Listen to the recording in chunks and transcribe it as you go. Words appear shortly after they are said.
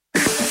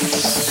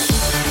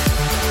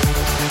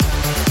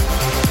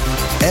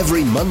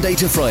Every Monday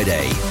to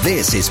Friday,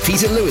 this is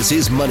Peter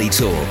Lewis's Money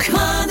Talk.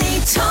 Money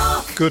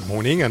Talk. Good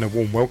morning and a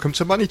warm welcome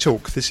to Money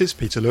Talk. This is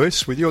Peter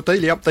Lewis with your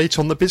daily update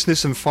on the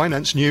business and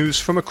finance news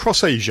from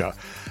across Asia.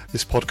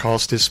 This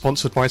podcast is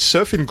sponsored by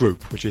Surfin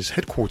Group, which is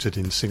headquartered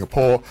in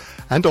Singapore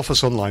and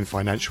offers online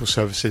financial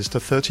services to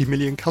 30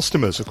 million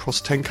customers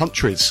across 10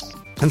 countries.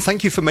 And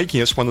thank you for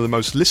making us one of the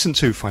most listened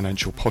to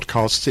financial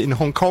podcasts in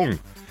Hong Kong.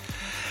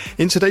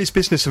 In today's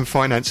business and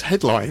finance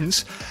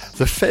headlines,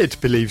 the Fed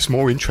believes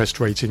more interest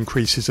rate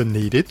increases are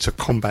needed to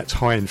combat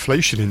high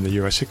inflation in the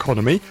US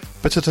economy,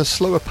 but at a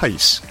slower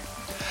pace.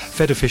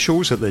 Fed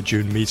officials at their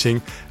June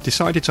meeting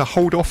decided to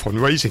hold off on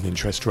raising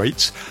interest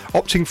rates,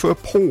 opting for a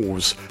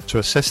pause to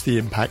assess the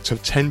impact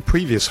of 10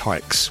 previous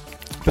hikes.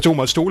 But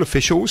almost all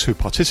officials who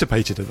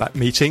participated at that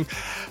meeting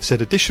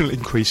said additional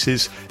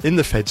increases in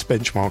the Fed's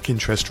benchmark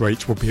interest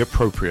rate would be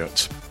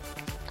appropriate.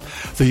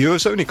 The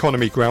Eurozone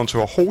economy ground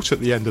to a halt at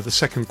the end of the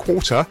second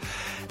quarter,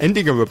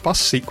 ending a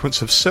robust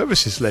sequence of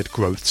services-led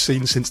growth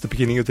seen since the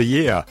beginning of the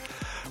year.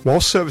 While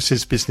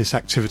services business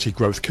activity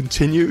growth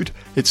continued,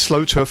 it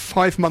slowed to a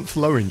 5-month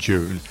low in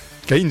June.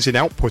 Gains in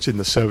output in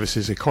the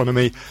services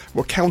economy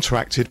were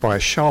counteracted by a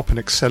sharp and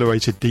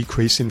accelerated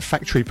decrease in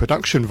factory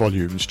production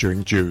volumes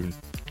during June.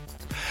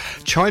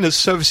 China's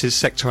services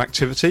sector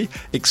activity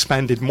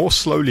expanded more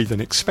slowly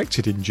than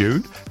expected in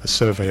June, a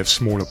survey of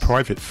smaller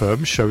private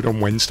firms showed on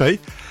Wednesday.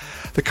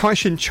 The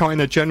Caixin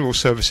China General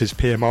Services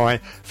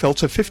PMI fell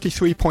to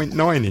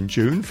 53.9 in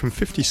June from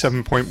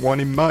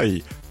 57.1 in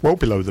May, well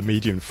below the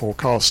median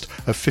forecast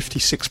of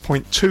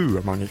 56.2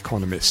 among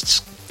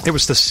economists. It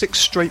was the 6th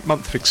straight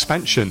month of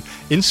expansion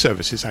in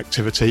services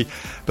activity,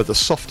 but the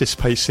softest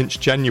pace since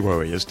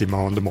January as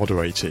demand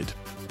moderated.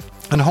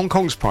 And Hong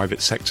Kong's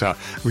private sector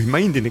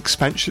remained in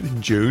expansion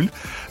in June,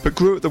 but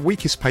grew at the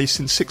weakest pace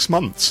in 6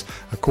 months,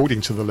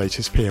 according to the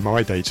latest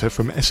PMI data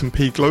from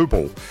S&P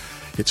Global.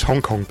 Its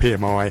Hong Kong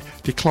PMI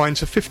declined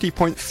to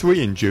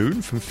 50.3 in June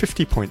from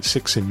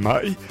 50.6 in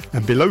May,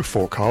 and below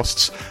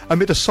forecasts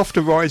amid a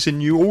softer rise in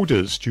new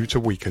orders due to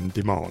weakened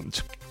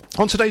demand.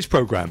 On today's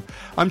programme,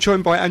 I'm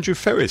joined by Andrew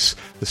Ferris,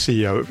 the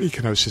CEO of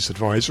Econosis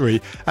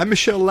Advisory, and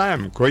Michelle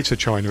Lam, Greater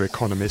China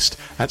economist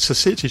at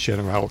Societe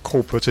Generale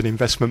Corporate and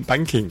Investment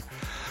Banking.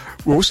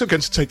 We're also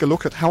going to take a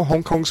look at how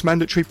Hong Kong's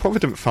mandatory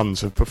provident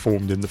funds have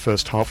performed in the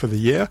first half of the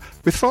year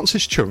with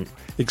Francis Chung,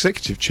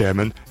 Executive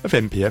Chairman of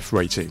MPF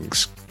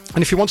Ratings.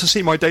 And if you want to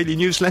see my daily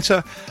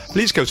newsletter,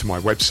 please go to my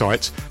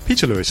website,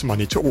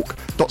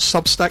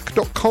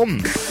 peterlewismoneytalk.substack.com.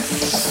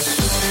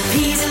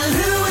 Peter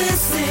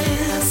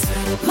Lewis's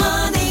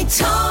Money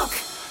Talk.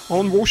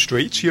 On Wall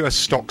Street, US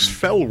stocks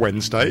fell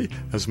Wednesday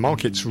as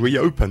markets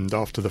reopened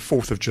after the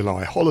 4th of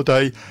July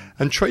holiday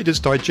and traders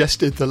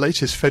digested the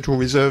latest Federal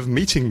Reserve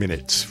meeting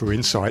minutes for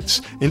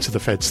insights into the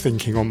Fed's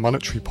thinking on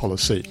monetary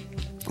policy.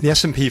 The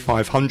S&P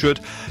 500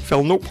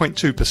 fell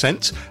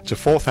 0.2% to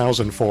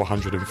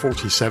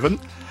 4,447.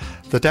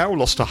 The Dow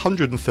lost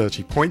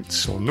 130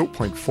 points, or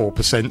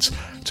 0.4%,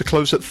 to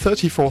close at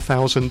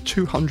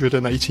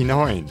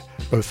 34,289.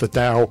 Both the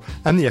Dow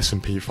and the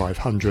S&P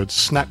 500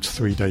 snapped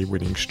 3-day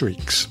winning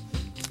streaks.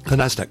 The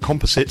Nasdaq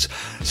Composite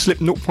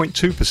slipped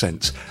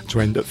 0.2% to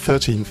end at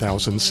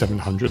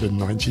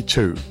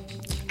 13,792.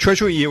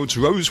 Treasury yields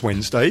rose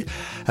Wednesday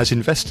as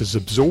investors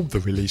absorbed the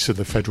release of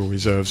the Federal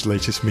Reserve's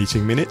latest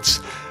meeting minutes.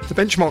 The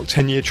benchmark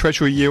 10-year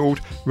Treasury yield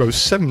rose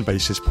 7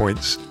 basis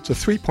points to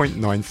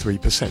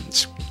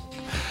 3.93%.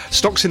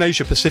 Stocks in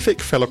Asia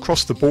Pacific fell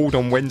across the board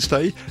on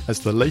Wednesday as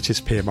the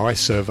latest PMI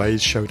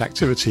surveys showed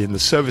activity in the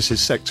services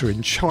sector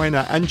in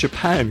China and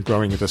Japan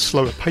growing at a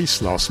slower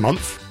pace last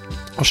month.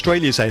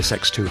 Australia's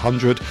ASX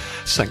 200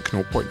 sank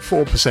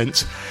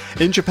 0.4%.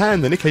 In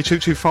Japan, the Nikkei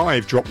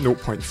 225 dropped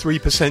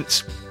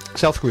 0.3%.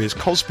 South Korea's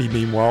Kospi,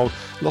 meanwhile,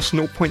 lost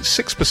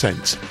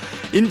 0.6%.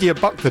 India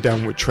bucked the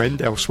downward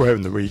trend elsewhere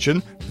in the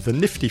region, with the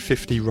Nifty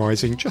 50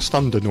 rising just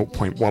under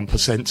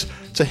 0.1%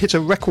 to hit a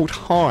record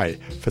high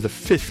for the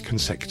 5th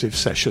consecutive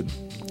session.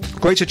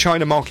 Greater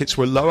China markets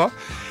were lower.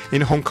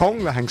 In Hong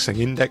Kong, the Hang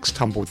Seng Index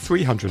tumbled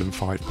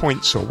 305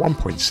 points, or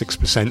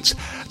 1.6%,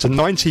 to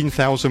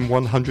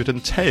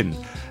 19,110.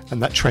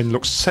 And that trend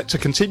looks set to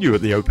continue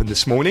at the open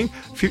this morning.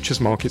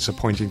 Futures markets are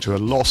pointing to a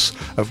loss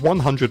of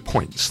 100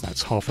 points,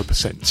 that's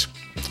 0.5%.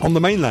 On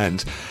the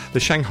mainland, the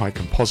Shanghai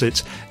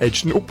Composite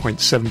edged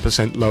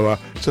 0.7% lower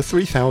to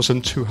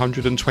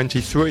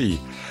 3,223.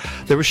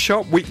 There was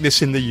sharp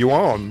weakness in the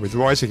yuan, with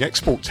rising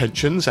export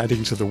tensions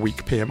adding to the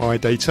weak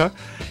PMI data.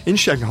 In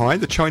Shanghai,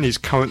 the Chinese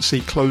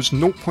currency closed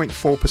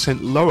 0.4%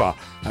 lower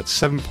at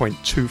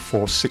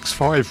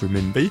 7.2465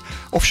 renminbi.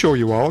 Offshore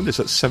yuan is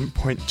at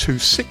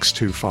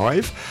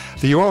 7.2625.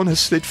 The yuan has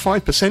slid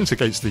 5%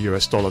 against the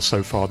US dollar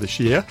so far this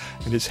year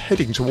and is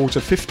heading towards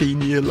a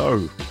 15-year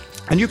low.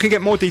 And you can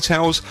get more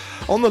details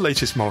on the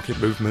latest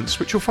market movements,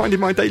 which you'll find in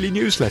my daily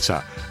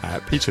newsletter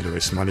at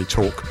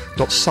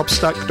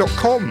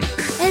peterlewismoneytalk.substack.com.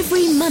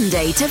 Every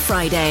Monday to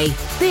Friday,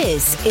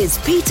 this is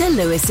Peter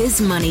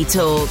Lewis's Money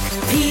Talk.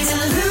 Peter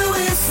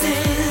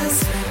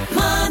Lewis's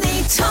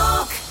Money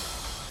Talk.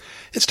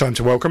 It's time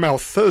to welcome our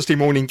Thursday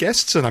morning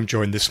guests, and I'm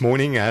joined this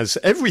morning, as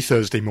every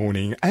Thursday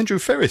morning, Andrew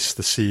Ferris,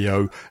 the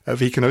CEO of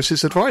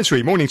Econosis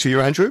Advisory. Morning to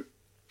you, Andrew.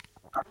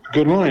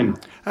 Good morning.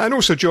 And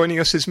also joining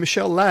us is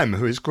Michelle Lam,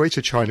 who is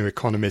Greater China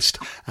economist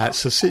at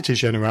Societe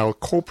Generale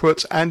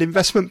Corporate and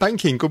Investment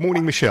Banking. Good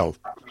morning, Michelle.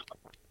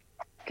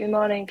 Good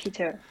morning,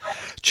 Peter.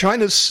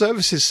 China's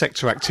services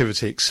sector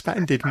activity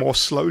expanded more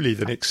slowly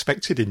than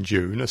expected in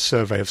June. A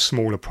survey of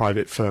smaller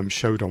private firms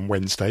showed on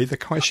Wednesday. The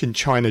Caixin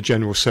China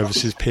General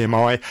Services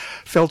PMI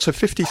fell to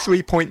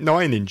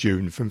 53.9 in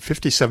June from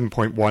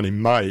 57.1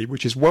 in May,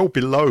 which is well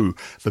below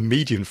the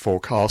median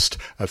forecast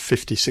of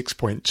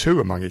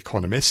 56.2 among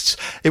economists.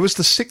 It was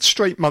the sixth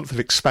straight month of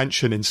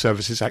expansion in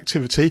services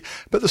activity,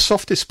 but the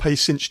softest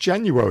pace since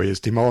January as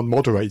demand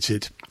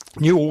moderated.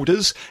 New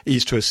orders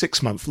eased to a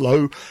 6-month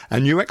low,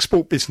 and new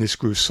export business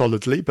grew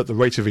solidly, but the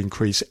rate of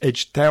increase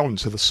edged down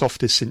to the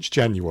softest since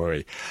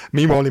January.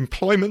 Meanwhile,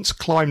 employment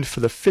climbed for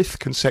the 5th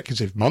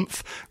consecutive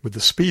month, with the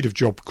speed of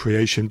job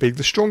creation being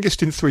the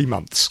strongest in 3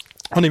 months.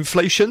 On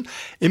inflation,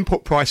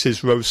 input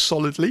prices rose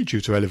solidly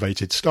due to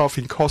elevated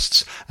staffing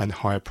costs and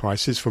higher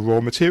prices for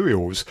raw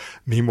materials.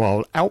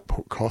 Meanwhile,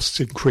 output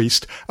costs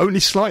increased only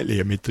slightly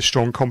amid the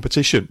strong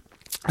competition.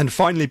 And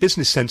finally,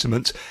 business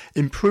sentiment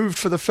improved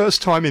for the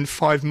first time in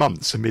 5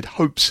 months amid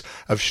hopes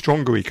of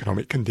stronger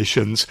economic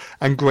conditions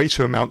and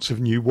greater amounts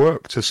of new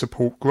work to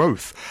support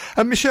growth.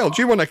 And Michelle,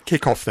 do you want to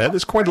kick off there?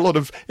 There's quite a lot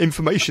of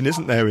information,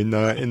 isn't there, in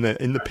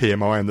the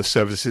PMI and the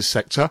services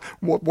sector?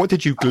 What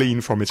did you glean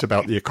from it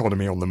about the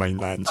economy on the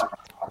mainland?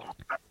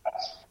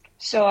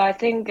 So I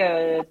think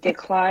a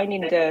decline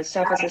in the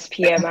services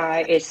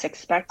PMI is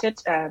expected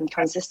and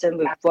consistent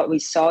with what we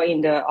saw in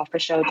the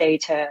official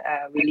data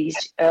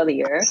released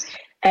earlier.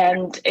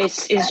 And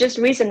it's just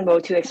reasonable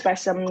to expect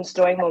some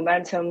slowing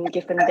momentum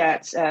given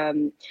that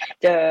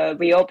the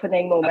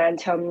reopening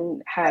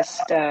momentum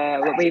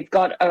we've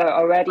got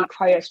already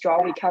quite a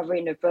strong recovery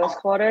in the first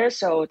quarter,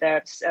 so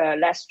there's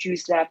less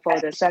juice left for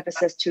the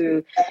services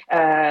to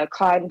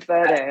climb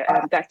further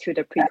back to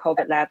the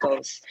pre-COVID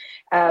levels.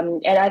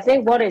 And I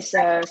think what is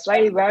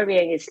slightly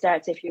worrying is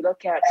that if you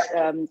look at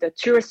the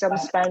tourism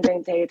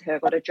spending data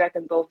for the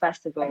Dragon Boat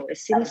Festival, it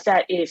seems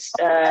that it's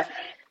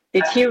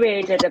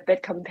deteriorated a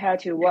bit compared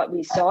to what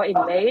we saw in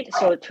May.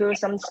 So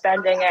tourism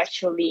spending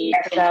actually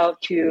fell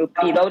to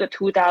below the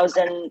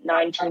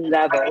 2019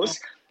 levels,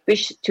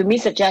 which to me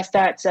suggests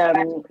that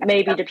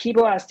maybe the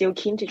people are still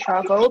keen to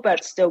travel,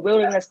 but the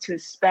willingness to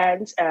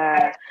spend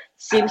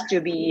seems to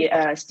be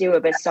still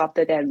a bit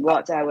softer than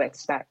what I would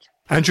expect.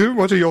 Andrew,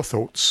 what are your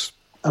thoughts?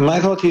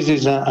 My thought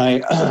is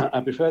I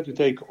prefer to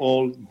take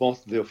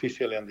both the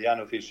official and the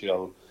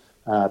unofficial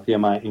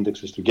PMI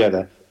indexes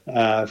together.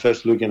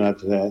 First looking at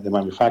the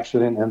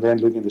manufacturing and then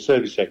looking at the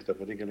service sector,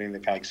 particularly in the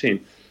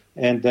Caixin.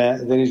 And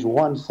there is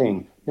one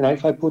thing,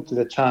 if I put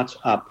the charts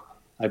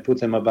up, I put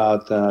them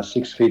about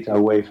 6 feet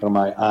away from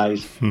my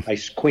eyes, I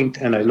squint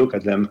and I look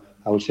at them,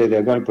 I would say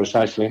they're going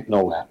precisely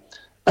nowhere.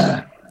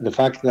 The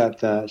fact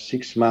that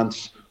 6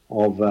 months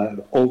of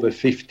over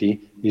 50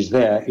 is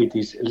there, it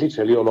is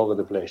literally all over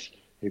the place.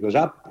 It goes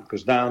up, it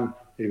goes down,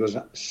 it goes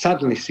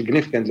suddenly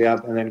significantly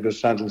up, and then it goes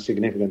suddenly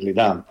significantly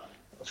down.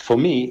 For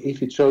me,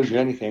 if it shows you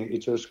anything,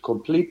 it shows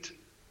complete,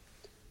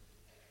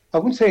 I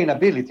wouldn't say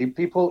inability.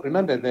 People,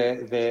 remember,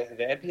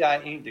 the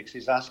API index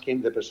is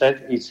asking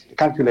it's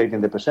calculating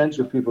the percentage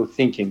of people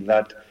thinking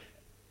that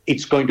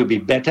it's going to be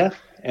better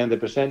and the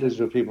percentage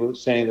of people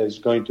saying that it's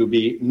going to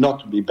be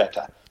not be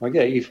better.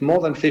 Okay, if more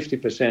than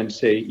 50%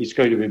 say it's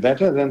going to be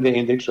better, then the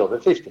index over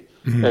 50.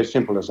 Very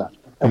simple as that.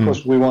 Of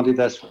course, we want it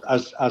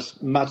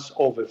as much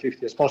over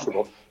 50 as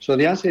possible. So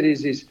the answer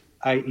is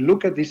I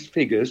look at these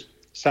figures,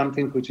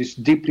 something which is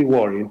deeply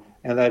worrying,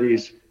 and that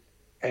is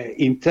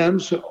in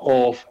terms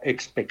of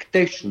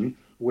expectation,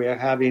 we are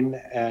having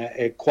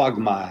a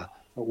quagmire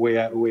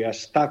where we are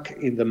stuck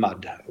in the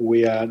mud.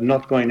 We are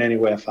not going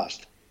anywhere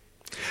fast.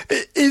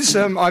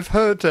 I've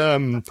heard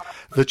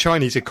the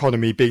Chinese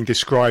economy being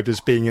described as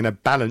being in a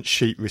balance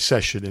sheet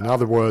recession. In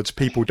other words,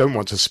 people don't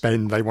want to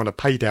spend, they want to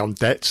pay down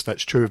debts.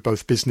 That's true of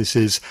both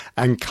businesses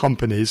and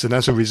companies. And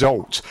as a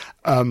result,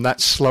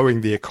 that's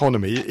slowing the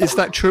economy. Is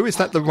that true? Is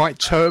that the right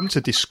term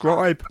to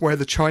describe where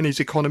the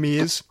Chinese economy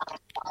is?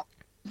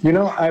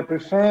 I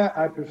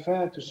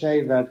prefer to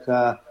say that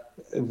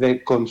the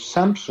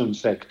consumption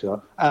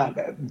sector,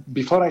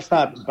 before I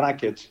start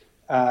brackets,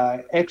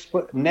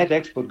 net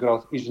export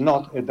growth is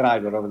not a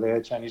driver of the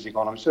Chinese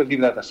economy. So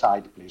leave that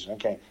aside, please.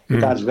 Okay,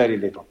 it adds very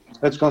little.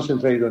 Let's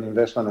concentrate on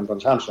investment and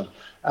consumption.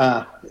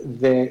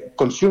 The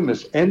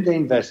consumers and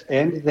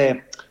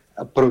the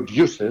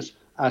producers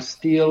are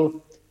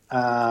still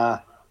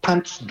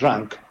punch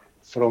drunk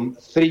from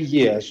 3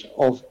 years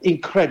of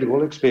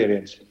incredible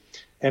experience.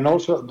 And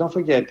also, don't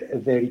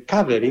forget, the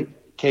recovery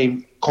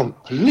came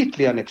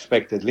completely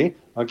unexpectedly.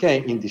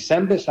 Okay, in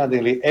December,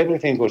 suddenly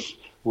everything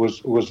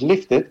was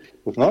lifted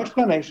with no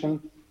explanation.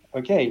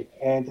 Okay,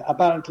 and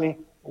apparently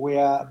we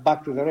are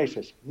back to the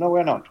races. No,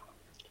 we're not.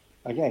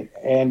 Okay,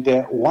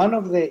 and one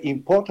of the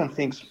important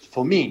things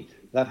for me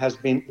that has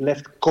been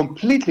left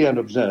completely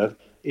unobserved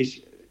is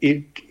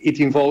it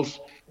involves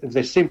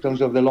the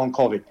symptoms of the long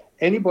COVID.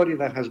 Anybody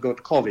that has got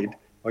COVID,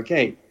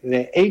 okay,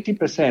 the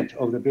 80%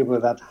 of the people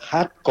that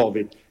had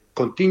COVID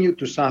continue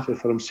to suffer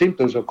from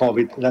symptoms of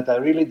COVID that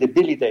are really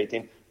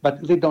debilitating,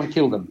 but they don't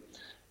kill them.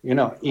 You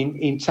know,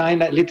 in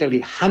China, literally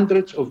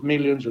hundreds of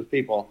millions of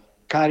people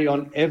carry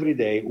on every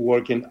day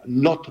working,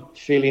 not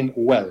feeling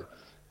well.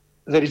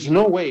 There is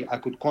no way I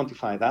could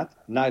quantify that.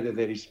 Neither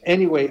there is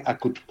any way I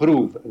could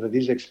prove that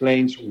this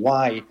explains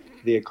why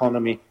the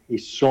economy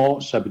is so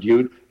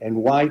subdued and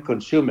why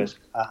consumers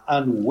are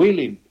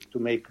unwilling to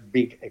make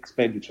big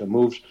expenditure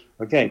moves.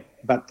 Okay,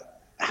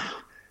 but,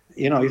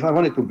 you know, if I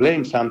wanted to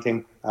blame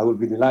something, I would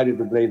be delighted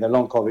to blame the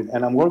long COVID.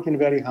 And I'm working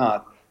very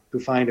hard to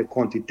find a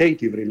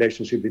quantitative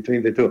relationship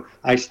between the two.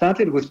 I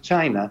started with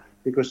China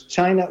because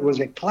China was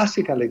a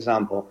classical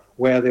example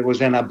where there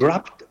was an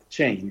abrupt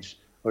change,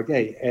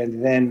 okay,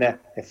 and then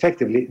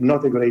effectively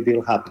not a great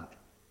deal happened.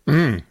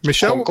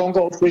 Michelle? Hong Kong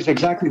also is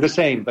exactly the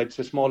same, but it's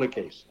a smaller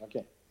case.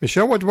 Okay.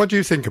 Michelle, what do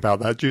you think about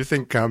that? Do you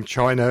think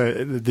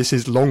China, this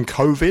is long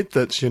COVID,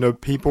 that, you know,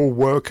 people,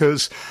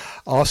 workers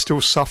are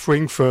still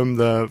suffering from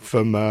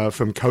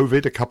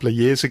COVID a couple of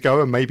years ago,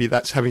 and maybe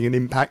that's having an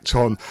impact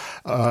on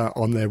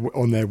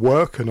their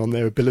work and on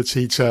their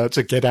ability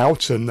to get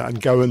out and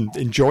go and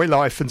enjoy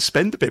life and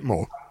spend a bit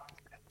more?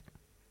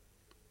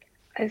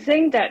 I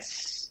think that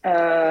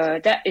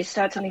is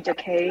certainly the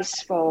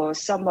case for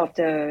some of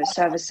the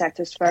service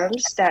sectors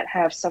firms that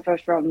have suffered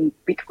from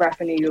weak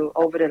revenue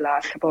over the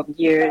last couple of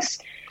years,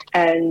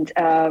 and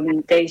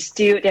they're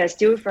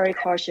still very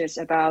cautious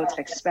about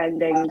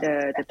expanding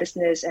the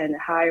business and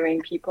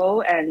hiring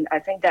people. And I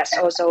think that's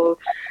also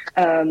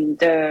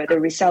the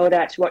result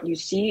that what you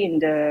see in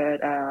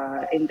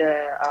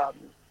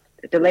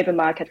the labor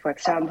market, for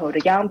example,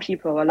 the young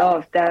people, a lot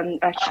of them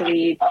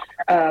actually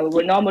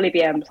would normally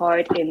be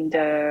employed in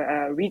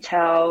the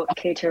retail,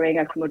 catering,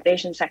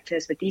 accommodation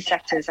sectors. But these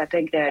sectors, I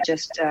think they're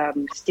just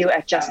still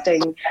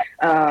adjusting.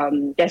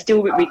 They're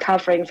still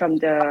recovering from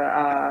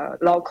the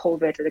long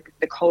COVID,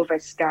 the COVID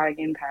scarring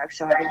impact.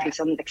 So I think to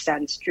some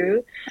extent it's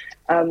true.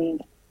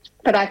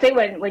 But I think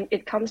when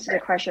it comes to the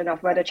question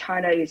of whether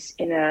China is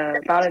in a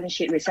balance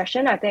sheet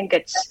recession, I think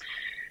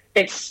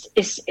I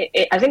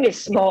think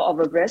it's more of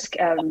a risk.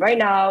 Right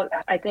now,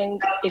 I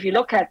think if you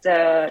look at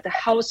the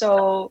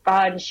household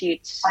balance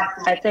sheets,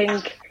 I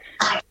think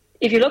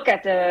if you look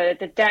at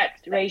the debt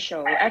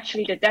ratio,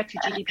 actually the debt to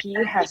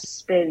GDP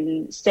has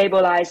been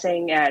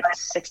stabilizing at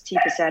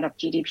 60% of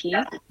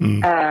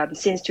GDP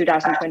since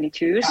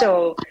 2022.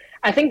 So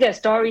I think there are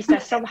stories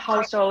that some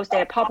households,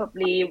 they're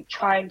probably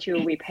trying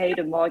to repay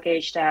the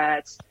mortgage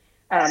debts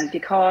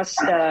because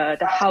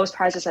the house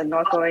prices are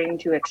not going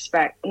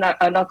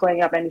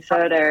up any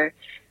further.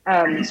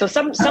 So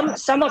some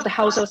of the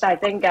households, I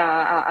think,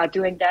 are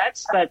doing that.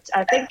 But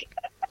I think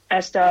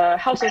as the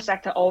household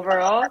sector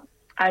overall,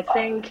 I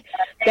think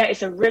there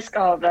is a risk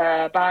of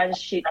a balance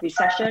sheet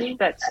recession.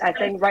 But I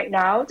think right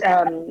now,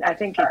 I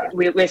think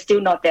we're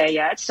still not there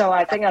yet. So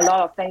I think a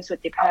lot of things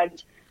would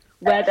depend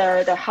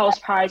whether the house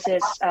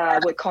prices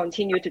would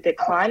continue to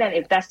decline. And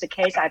if that's the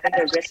case, I think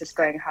the risk is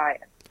going higher.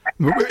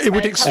 It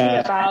would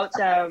about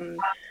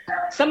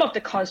some of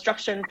the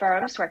construction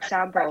firms, for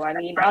example. I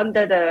mean,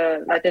 under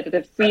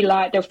the free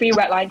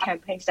red line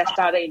campaigns that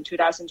started in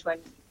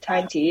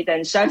 2020,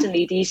 then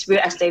certainly these real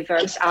estate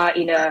firms are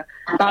in a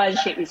balance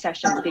sheet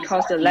recession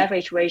because the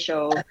leverage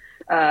ratio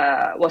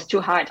was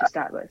too high to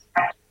start with.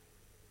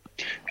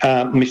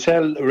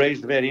 Michelle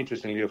raised very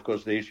interestingly, of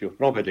course, the issue of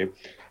property,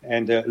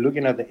 and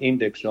looking at the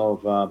index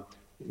of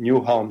new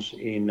homes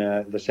in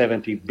the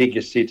 70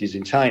 biggest cities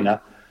in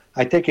China.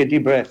 I take a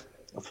deep breath.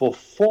 For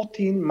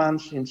 14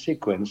 months in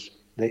sequence,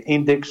 the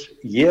index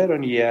year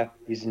on year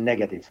is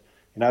negative.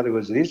 In other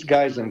words, these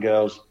guys and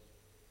girls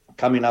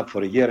coming up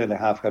for a year and a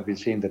half have been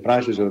seeing the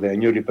prices of their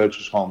newly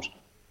purchased homes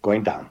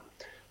going down.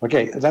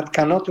 Okay, that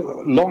cannot,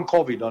 long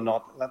COVID or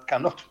not, that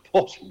cannot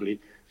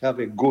possibly have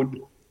a good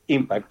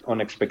impact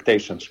on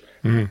expectations.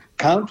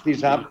 Count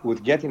this up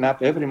with getting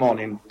up every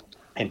morning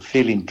and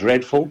feeling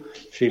dreadful,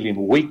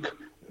 feeling weak,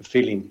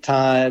 feeling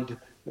tired,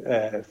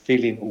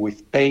 feeling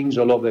with pains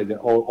all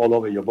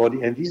over your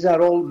body, and these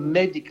are all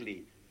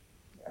medically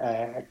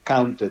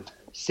counted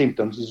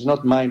symptoms. It's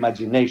not my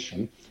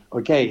imagination,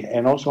 okay?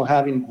 And also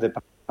having the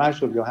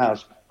price of your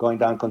house going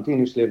down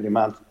continuously every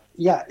month.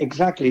 Yeah,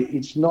 exactly.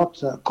 It's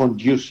not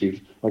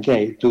conducive,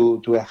 okay,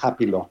 to a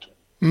happy lot.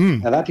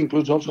 And that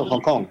includes also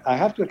Hong Kong. I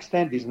have to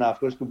extend this now, of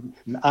course, to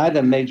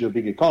other major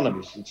big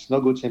economies. It's no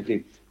good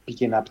simply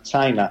picking up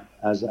China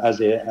as a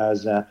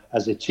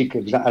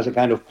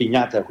kind of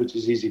piñata, which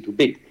is easy to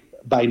pick.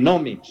 By no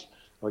means.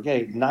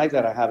 Okay,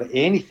 neither I have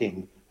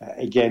anything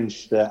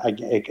against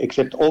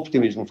except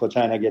optimism for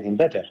China getting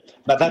better.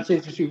 But that's the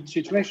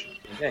situation.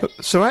 Okay.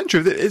 So,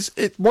 Andrew,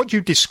 what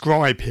you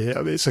describe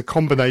here is a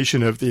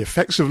combination of the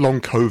effects of long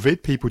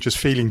COVID, people just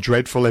feeling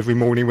dreadful every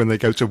morning when they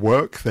go to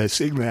work. They're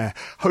seeing their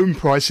home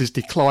prices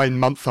decline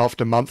month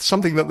after month,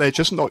 something that they're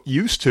just not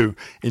used to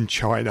in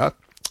China.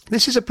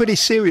 This is a pretty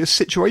serious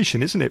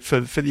situation, isn't it, for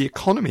the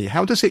economy?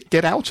 How does it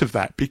get out of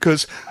that?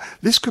 Because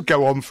this could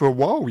go on for a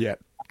while yet.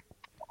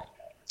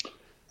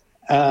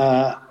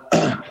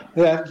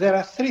 There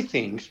are three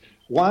things.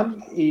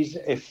 One is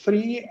a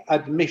free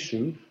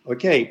admission,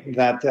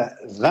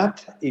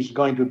 that is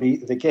going to be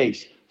the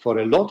case for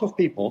a lot of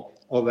people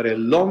over a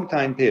long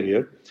time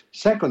period.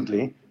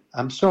 Secondly,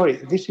 I'm sorry,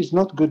 this is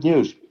not good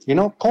news.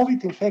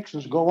 COVID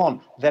infections go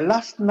on. The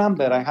last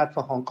number I had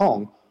for Hong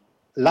Kong,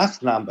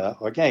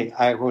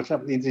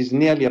 it is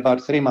nearly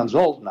about 3 months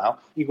old now.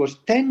 It was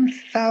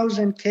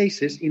 10,000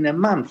 cases in a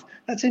month.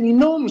 That's an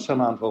enormous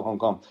amount for Hong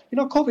Kong.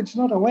 COVID's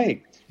not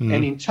away.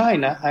 And in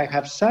China, I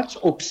have such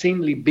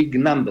obscenely big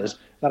numbers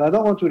that I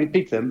don't want to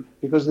repeat them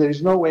because there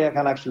is no way I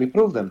can actually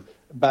prove them.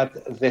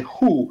 But the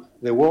WHO,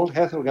 the World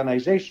Health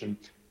Organization,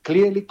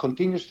 clearly,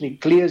 continuously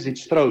clears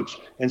its throats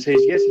and says,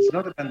 yes, it's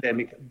not a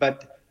pandemic,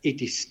 but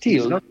it is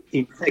still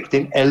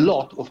infecting a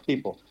lot of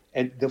people.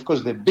 And of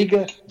course, the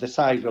bigger the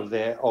size of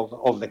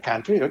the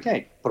country,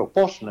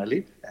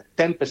 proportionally,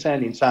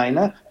 10% in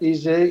China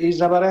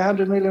is about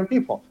 100 million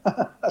people.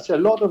 That's a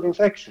lot of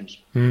infections.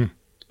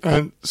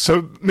 And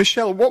so,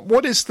 Michelle,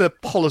 what is the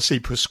policy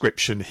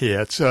prescription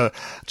here to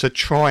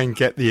try and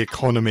get the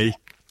economy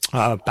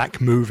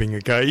back moving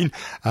again,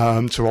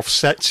 to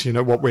offset,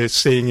 what we're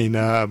seeing in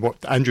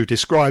what Andrew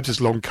describes as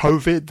long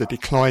COVID, the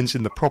declines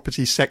in the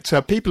property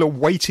sector? People are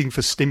waiting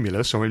for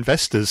stimulus, or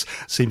investors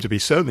seem to be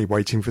certainly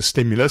waiting for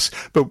stimulus.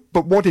 But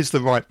what is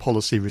the right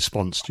policy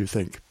response, do you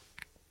think?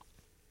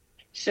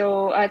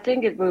 So I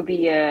think it will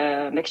be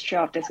a mixture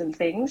of different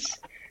things.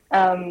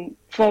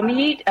 For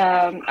me,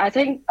 I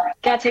think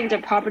getting the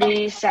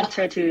property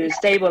sector to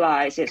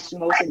stabilize is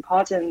most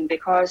important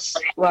because,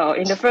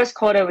 in the first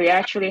quarter, we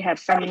actually have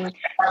some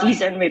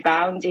decent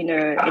rebound in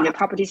the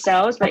property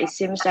sales, but it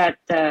seems that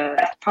the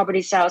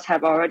property sales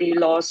have already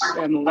lost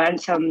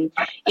momentum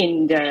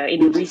in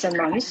the recent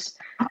months.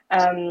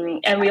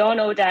 And we all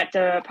know that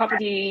the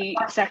property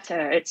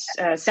sector, it's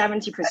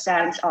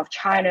 70% of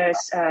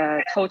China's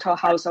total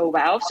household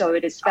wealth. So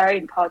it is very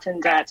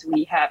important that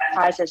we have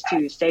prices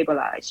to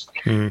stabilize.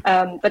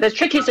 But the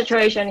tricky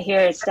situation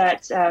here is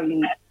that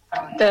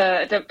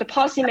the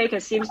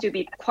policymaker seems to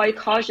be quite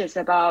cautious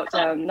about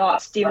not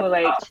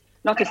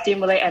to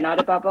stimulate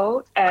another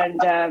bubble.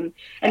 And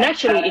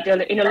actually,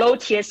 in the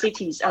low-tier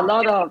cities, a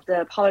lot of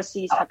the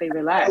policies have been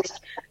relaxed.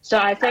 So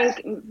I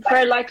think,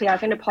 very likely,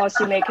 the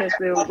policymakers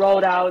will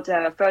roll out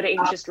further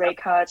interest rate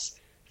cuts,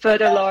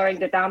 further lowering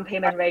the down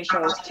payment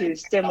ratios to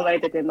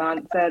stimulate the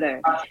demand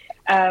further.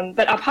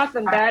 But apart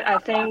from that, I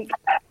think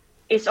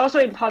it's also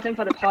important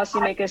for the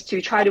policymakers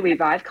to try to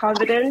revive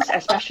confidence,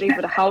 especially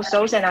for the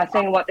households. And I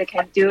think what they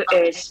can do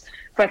is,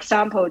 for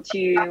example,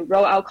 to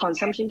roll out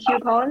consumption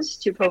coupons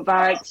to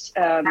provide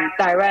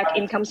direct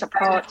income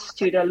support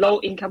to the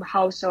low-income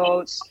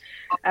households.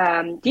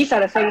 These are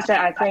the things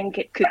that I think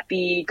it could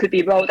be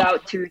rolled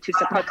out to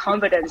support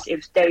confidence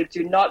if they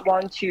do not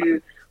want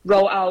to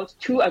roll out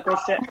too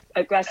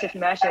aggressive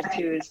measures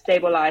to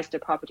stabilize the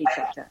property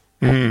sector.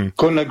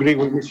 Couldn't agree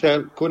with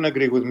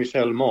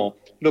Michelle more.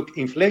 Look,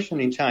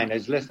 inflation in China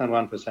is less than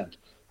 1%.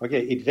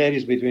 It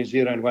varies between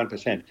 0 and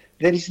 1%.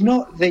 There is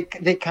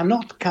they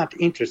cannot cut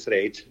interest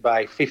rates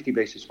by 50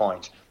 basis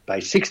points, by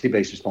 60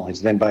 basis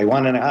points, then by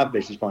 1.5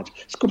 basis points.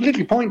 It's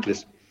completely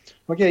pointless.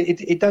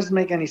 It doesn't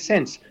make any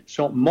sense.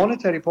 So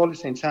monetary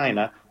policy in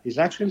China is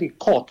actually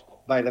caught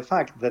by the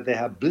fact that they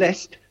are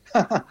blessed.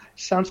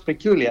 Sounds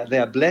peculiar. They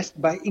are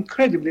blessed by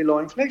incredibly low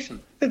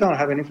inflation. They don't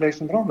have an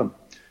inflation problem.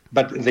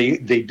 But they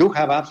do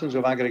have absence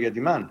of aggregate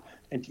demand.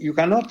 And you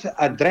cannot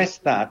address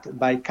that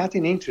by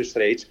cutting interest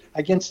rates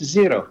against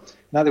zero.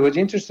 In other words,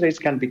 interest rates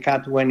can be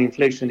cut when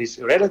inflation is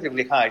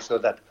relatively high so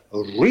that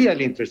real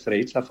interest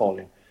rates are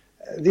falling.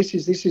 This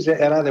is a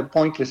rather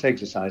pointless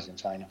exercise in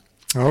China.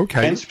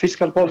 Okay. Hence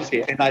fiscal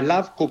policy. And I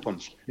love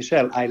coupons.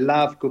 Michelle, I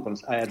love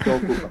coupons. I adore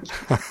coupons.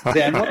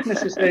 They are not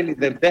necessarily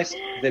the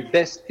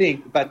best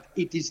thing, but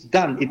it is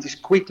done. It is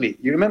quickly.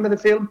 You remember the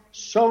film?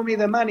 Show me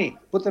the money.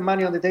 Put the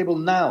money on the table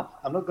now.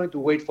 I'm not going to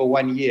wait for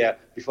 1 year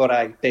before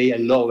I pay a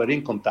lower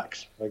income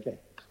tax. Okay.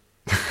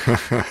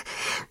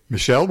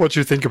 Michelle, what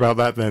do you think about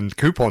that then?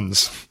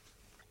 Coupons?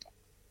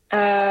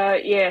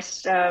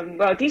 Yes.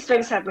 These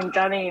things have been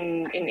done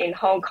in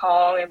Hong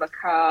Kong, in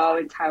Macau,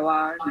 in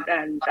Taiwan,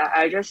 and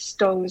I just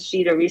don't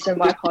see the reason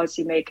why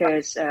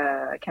policymakers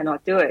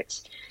cannot do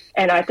it.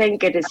 And I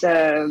think it is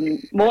a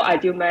more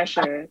ideal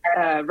measure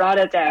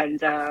rather than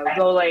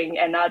rolling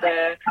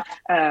another.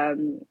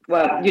 In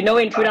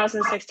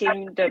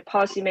 2016, the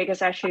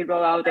policymakers actually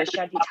rolled out the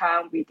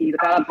Shantytown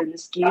redevelopment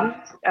scheme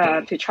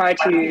to try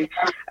to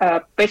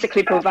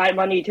basically provide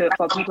money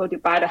for people to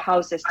buy the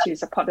houses to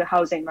support the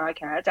housing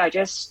market. I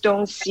just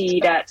don't see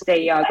that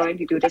they are going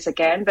to do this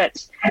again.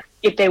 But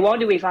if they want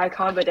to revive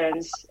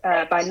confidence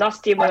by not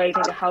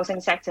stimulating the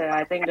housing sector,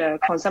 I think the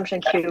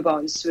consumption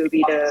coupons will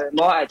be the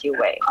more ideal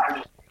way.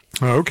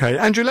 Okay.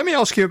 Andrew, let me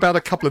ask you about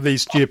a couple of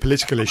these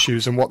geopolitical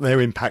issues and what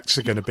their impacts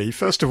are going to be.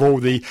 First of all,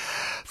 the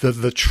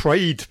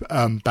trade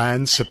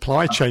bans,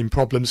 supply chain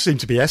problems seem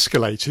to be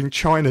escalating.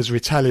 China's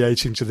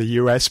retaliating to the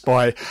US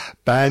by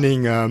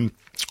banning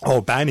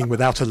or banning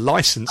without a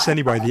license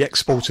anyway the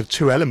export of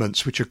two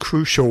elements which are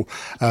crucial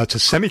to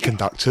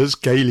semiconductors,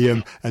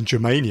 gallium and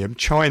germanium.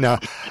 China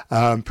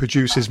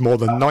produces more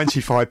than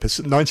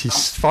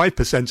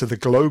 95% of the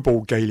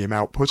global gallium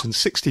output and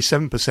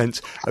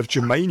 67% of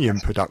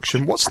germanium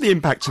production. What's the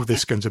impact of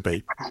this going to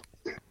be?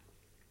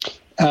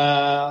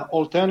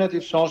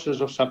 Alternative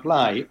sources of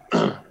supply.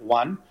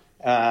 One,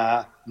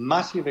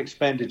 massive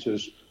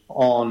expenditures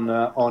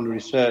on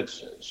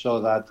research so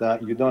that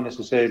you don't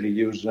necessarily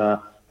use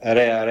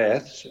rare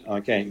earths,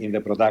 in the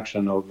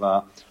production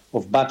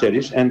of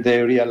batteries, and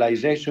the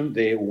realization,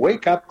 the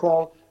wake-up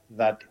call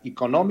that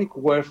economic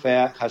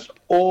warfare has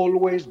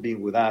always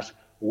been with us,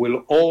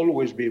 will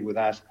always be with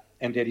us,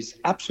 and there is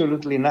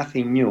absolutely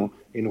nothing new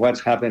in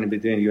what's happening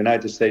between the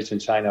United States and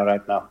China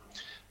right now.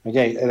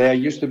 Okay, there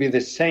used to be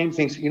the same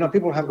things.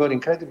 People have got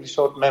incredibly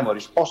short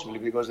memories, possibly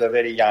because they're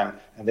very young,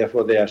 and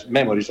therefore their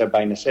memories are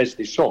by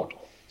necessity short.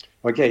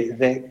 Okay,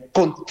 the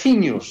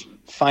continuous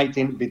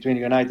fighting between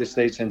the United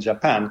States and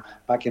Japan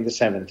back in the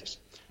 70s.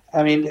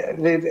 I mean,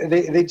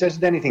 they just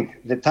did anything.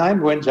 The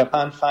time when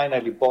Japan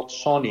finally bought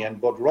Sony and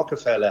bought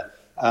Rockefeller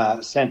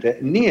Center,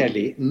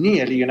 nearly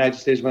the United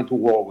States went to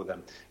war with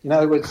them. In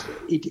other words,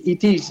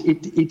 it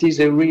is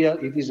a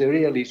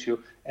real issue,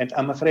 and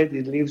I'm afraid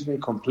it leaves me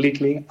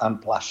completely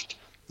unplushed.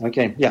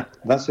 Okay, yeah,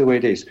 that's the way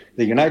it is.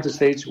 The United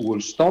States will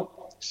stop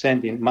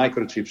sending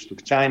microchips to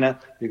China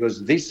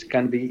because this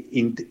can be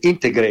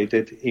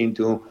integrated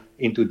into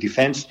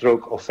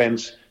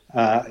defense/offense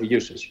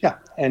uses. Yeah,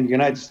 and the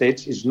United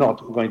States is not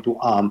going to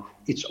arm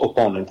its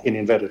opponent in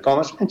inverted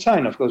commas. And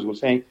China, of course, will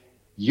say,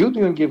 you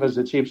didn't give us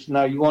the chips,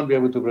 now you won't be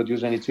able to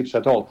produce any chips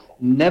at all.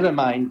 Never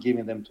mind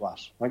giving them to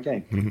us.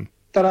 Okay. Mm-hmm.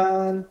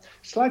 Ta-da!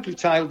 Slightly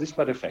childish,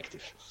 but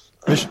effective.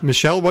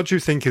 Michelle, what do you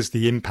think is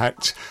the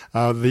impact,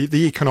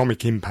 the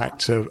economic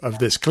impact of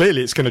this?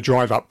 Clearly, it's going to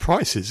drive up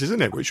prices,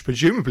 isn't it? Which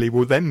presumably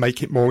will then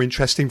make it more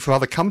interesting for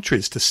other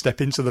countries to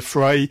step into the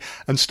fray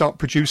and start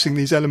producing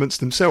these elements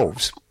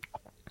themselves.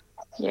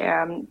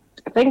 Yeah,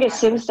 I think it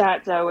seems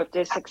that with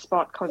this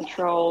export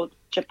control,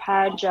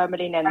 Japan,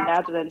 Germany, and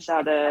Netherlands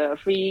are the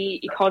three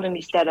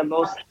economies that are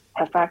most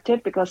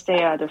affected because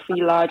they are the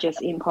three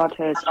largest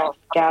importers of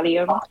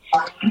gallium.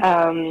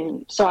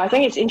 So I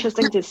think it's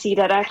interesting to see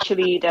that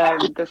actually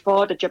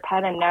before the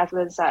Japan and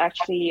Netherlands are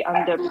actually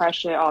under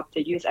pressure of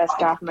the US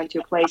government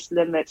to place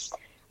limits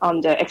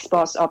on the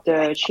exports of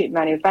the chip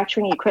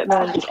manufacturing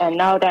equipment. And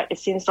now that it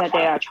seems that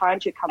they are trying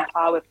to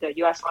comply with the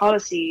US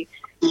policy,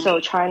 so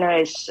China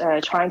is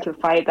trying to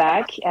fight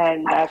back.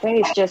 And I think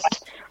it's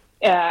just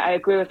I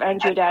agree with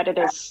Andrew that it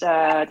is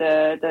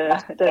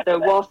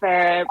the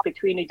warfare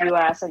between the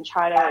U.S. and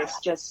China is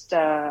just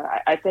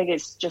I think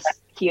it's just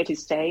here to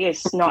stay.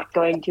 It's not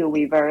going to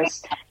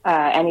reverse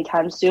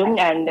anytime soon,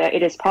 and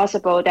it is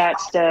possible that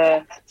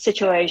the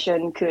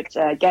situation could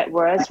get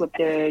worse with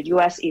the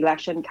U.S.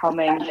 election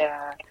coming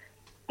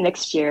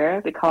next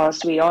year,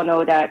 because we all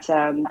know that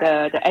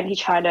the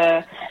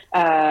anti-China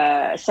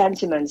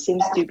sentiment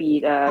seems to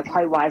be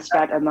quite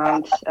widespread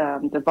among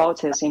the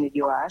voters in the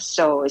U.S.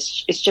 So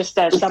it's just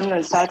that some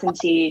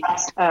uncertainty,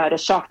 the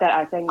shock that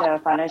I think the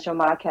financial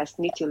markets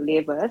need to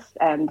live with,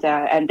 and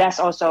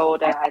that's also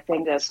I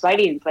think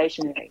slightly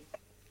inflationary.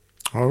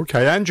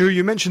 Okay, Andrew,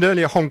 you mentioned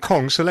earlier Hong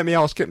Kong, so let me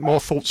get more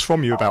thoughts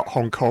from you about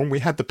Hong Kong. We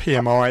had the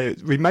PMI,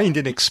 it remained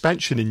in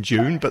expansion in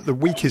June, but the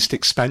weakest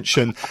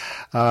expansion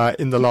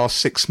in the last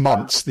 6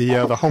 months.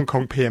 The Hong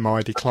Kong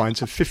PMI declined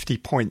to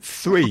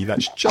 50.3.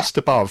 That's just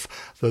above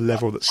the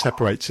level that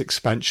separates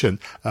expansion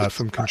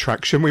from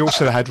contraction. We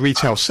also had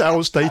retail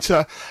sales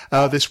data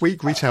this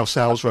week. Retail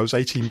sales rose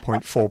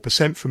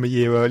 18.4% from a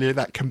year earlier.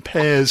 That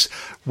compares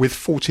with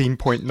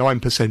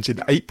 14.9%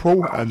 in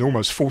April and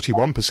almost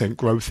 41%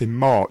 growth in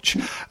March.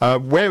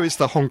 Where is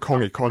the Hong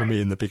Kong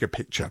economy in the bigger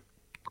picture?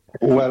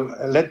 Well,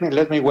 let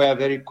me wear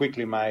very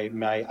quickly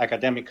my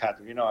academic hat.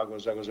 I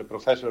was a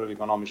professor of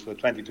economics for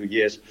 22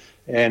 years,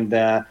 and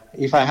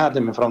if I had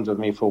them in front of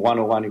me for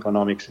 101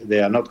 economics,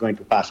 they are not going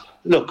to pass.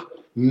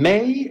 Look,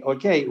 May,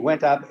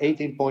 went up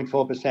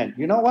 18.4%.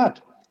 You know what?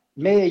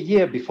 May a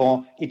year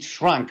before, it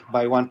shrunk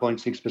by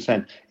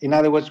 1.6%. In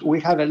other words, we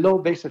have a low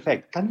base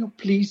effect. Can you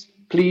please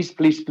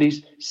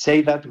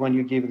say that when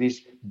you give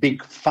these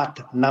big fat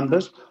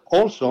numbers?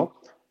 Also,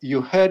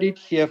 you heard it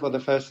here for the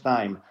first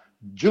time.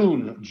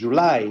 June,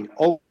 July,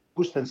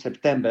 August and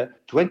September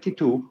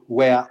 22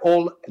 were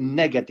all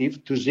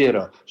negative to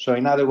zero. So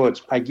in other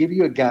words, I give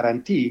you a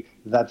guarantee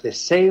that the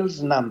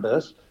sales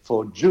numbers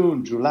for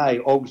June, July,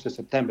 August and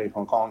September in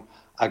Hong Kong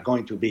are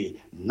going to be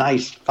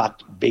nice,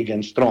 fat, big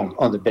and strong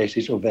on the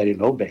basis of very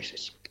low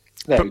basis.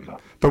 There you go.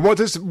 But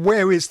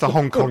where is the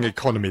Hong Kong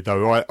economy,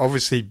 though?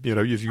 Obviously,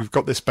 you've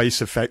got this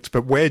base effect,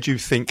 but where do you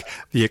think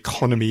the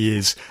economy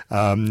is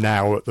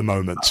now at the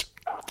moment?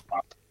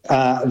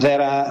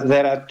 There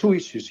are two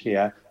issues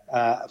here.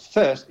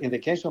 First, in the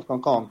case of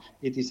Hong Kong,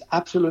 it is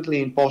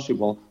absolutely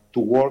impossible to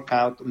work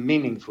out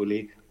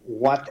meaningfully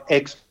what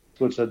exports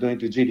exports are doing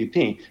to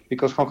GDP,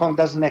 because Hong Kong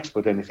doesn't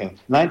export anything.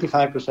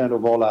 95%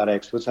 of all our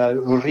exports are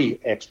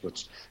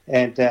re-exports.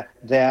 And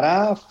there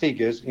are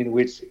figures in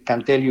which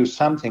can tell you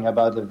something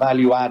about the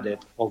value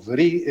added of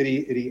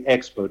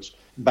re-exports.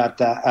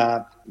 But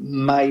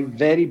my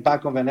very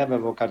back of an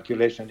envelope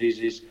calculation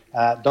is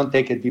don't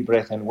take a deep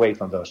breath and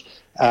wait on those.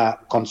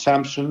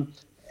 Consumption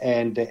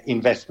and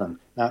investment.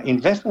 Now,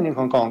 investment in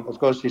Hong Kong, of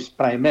course, is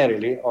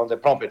primarily on the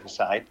property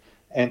side,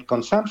 and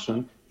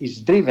consumption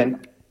is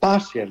driven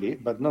partially,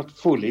 but not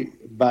fully,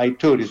 by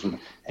tourism.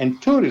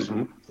 And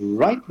tourism,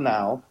 right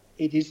now,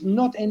 it is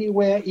not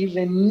anywhere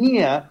even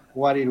near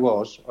what it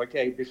was,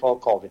 before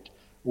COVID.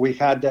 We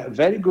had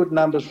very good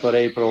numbers for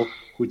April,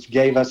 which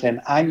gave us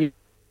an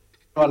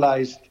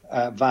annualized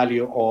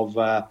value of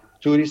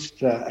tourist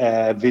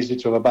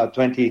visits of about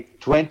 20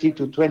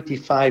 to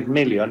 25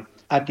 million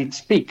at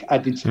its peak,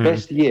 at its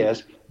best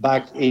years.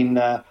 Back in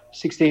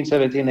 16,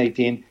 17,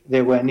 18,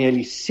 there were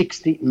nearly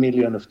 60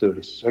 million of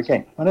tourists.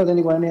 We're not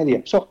anywhere near the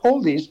end. So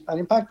all these are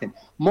impacting.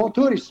 More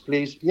tourists,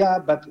 please. Yeah,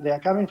 but they are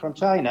coming from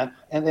China,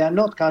 and they are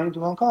not coming to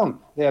Hong Kong.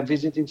 They are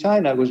visiting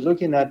China. I was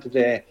looking at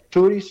the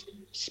tourist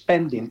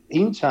spending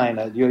in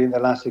China during the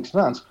last 6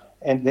 months,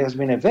 and there's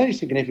been a very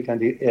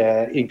significant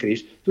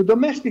increase to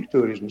domestic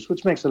tourism,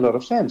 which makes a lot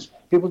of sense.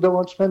 People don't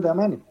want to spend their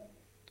money.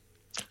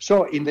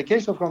 So in the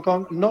case of Hong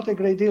Kong, not a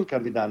great deal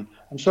can be done.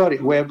 I'm sorry,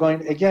 we're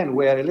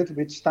a little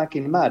bit stuck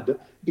in mud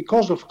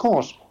because, of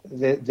course,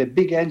 the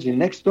big engine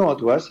next door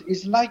to us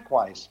is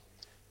likewise.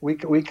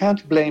 We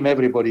can't blame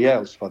everybody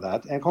else for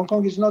that. And Hong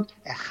Kong is not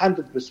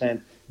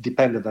 100%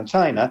 dependent on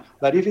China,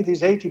 but if it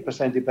is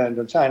 80% dependent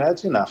on China,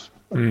 that's enough.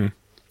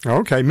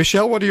 Okay.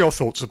 Michelle, what are your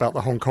thoughts about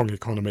the Hong Kong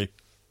economy?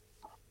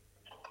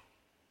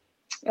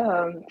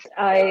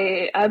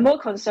 I'm more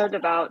concerned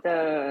about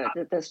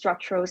the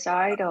structural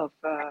side of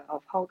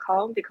Hong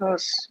Kong,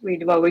 because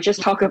we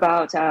just talked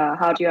about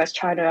how the US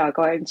China are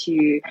going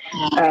to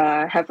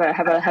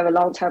have a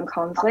long-term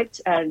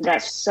conflict, and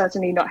that's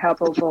certainly not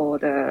helpful for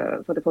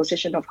the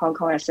position of Hong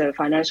Kong as a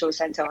financial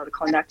center or the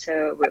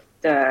connector with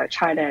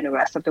China and the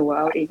rest of the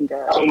world in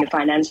the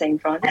financing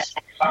front.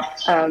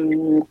 I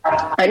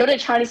know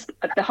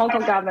the Hong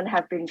Kong government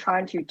have been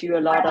trying to do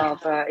a lot of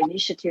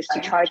initiatives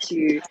to try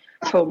to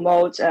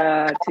promote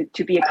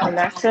to be a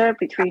connector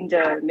between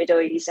the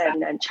Middle East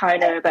and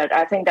China, but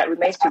I think that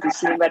remains to be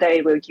seen whether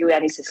it will yield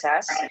any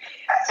success.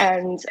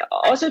 And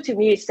also, to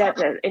me, it's that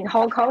in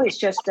Hong Kong, it's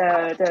just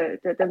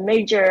the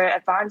major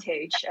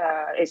advantage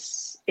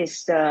is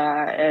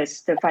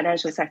the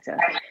financial sector.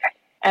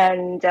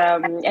 And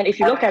if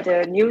you look at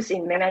the news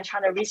in mainland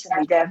China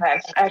recently, they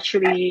have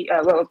actually,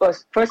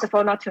 first of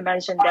all, not to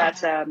mention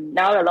that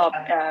now a lot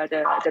of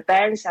the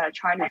banks are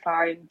trying to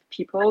find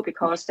people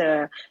because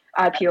the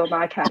IPO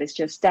market is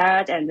just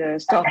dead, and the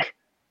stock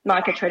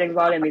market trading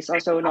volume is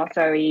also not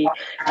very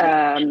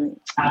have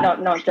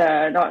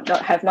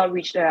not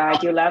reached their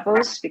ideal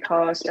levels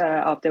because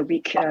of the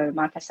weak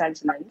market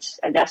sentiment,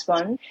 and that's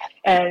one.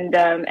 And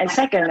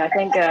second, I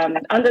think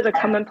under the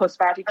common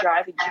prosperity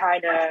drive in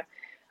China,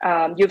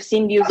 you've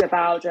seen news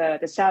about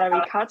the salary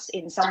cuts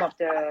in some of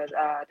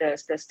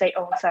the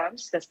state-owned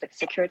firms, the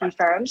security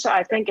firms. So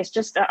I think it's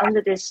just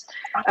under this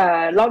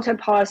long-term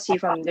policy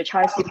from the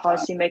Chinese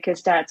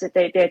policymakers that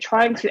they're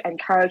trying to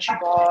encourage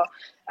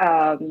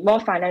more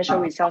financial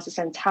resources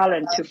and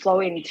talent to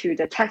flow into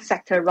the tech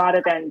sector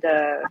rather than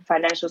the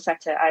financial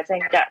sector. I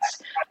think that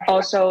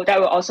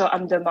will also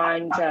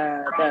undermine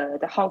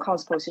the Hong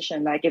Kong's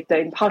position. Like, if the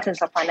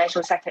importance of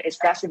financial sector is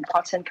less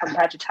important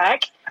compared to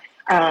tech,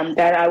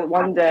 then I would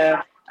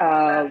wonder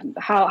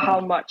how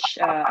much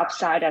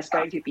upside that's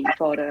going to be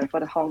for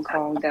the Hong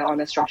Kong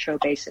on a structural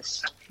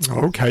basis.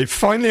 Okay.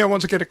 Finally, I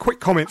want to get a quick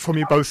comment from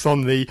you both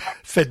on the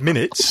Fed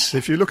minutes.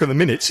 If you look at the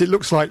minutes, it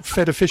looks like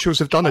Fed officials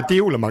have done a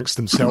deal amongst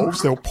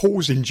themselves. They'll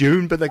pause in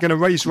June, but they're going to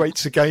raise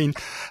rates again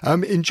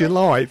in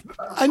July.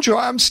 Andrew,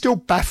 I'm still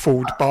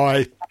baffled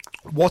by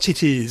what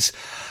it is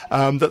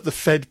that the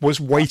Fed was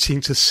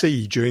waiting to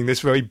see during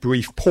this very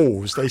brief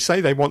pause. They say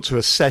they want to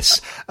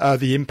assess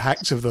the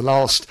impact of the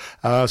last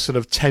sort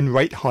of 10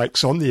 rate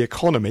hikes on the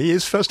economy.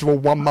 Is, first of all,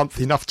 1 month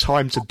enough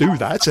time to do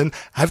that? And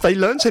have they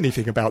learnt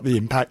anything about the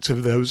impact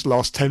of those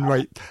last 10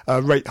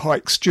 rate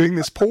hikes during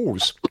this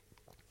pause?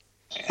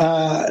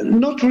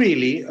 Not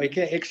really,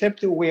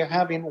 except we're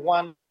having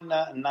one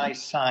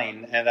nice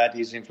sign, and that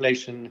is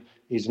inflation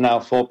is now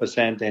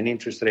 4% and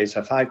interest rates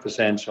are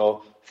 5%.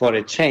 So for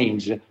a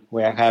change,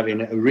 we are having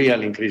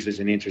real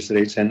increases in interest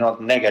rates and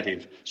not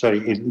negative,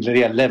 in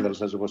real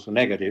levels as opposed to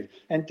negative.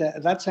 And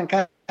that's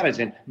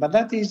encouraging. But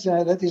that is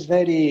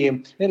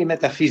very, very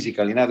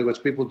metaphysical. In other words,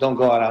 people don't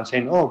go around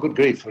saying, oh, good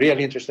grief, real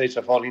interest rates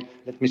are falling,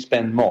 let me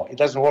spend more. It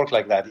doesn't work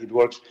like that. It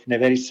works in a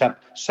very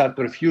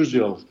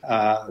subterfugial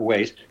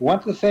ways.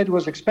 What the Fed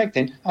was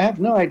expecting, I have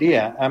no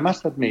idea, I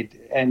must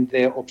admit. And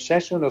the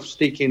obsession of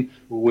sticking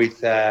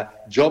with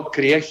job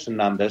creation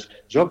numbers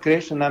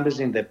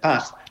in the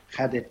past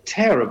had a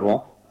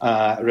terrible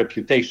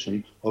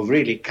reputation of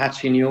really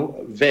catching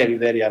you very,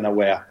 very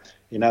unaware.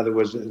 In other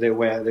words, there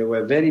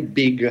were very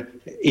big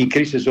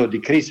increases or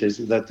decreases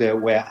that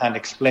were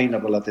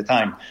unexplainable at the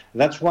time.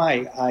 That's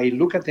why I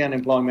look at the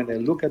unemployment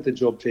and look at the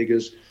job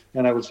figures,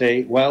 and I would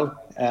say,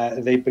 well,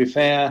 they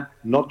prefer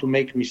not to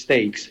make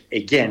mistakes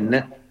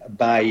again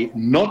by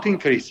not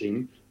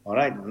increasing. All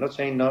right, I'm not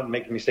saying not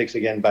make mistakes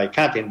again by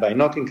cutting, by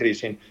not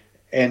increasing,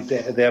 and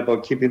thereby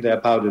keeping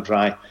their powder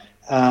dry.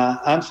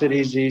 Answer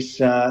is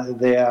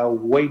they are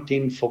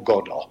waiting for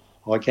Godot.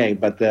 Okay,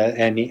 but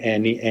any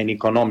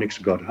economics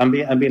Godot. I'm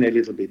being a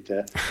little bit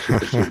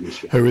superstitious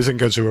here. Who isn't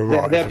going to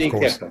arrive? They're being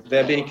careful.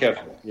 They're being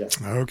careful. Yeah.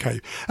 Okay,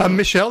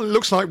 Michelle. It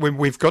looks like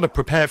we've got to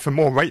prepare for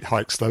more rate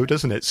hikes, though,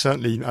 doesn't it?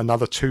 Certainly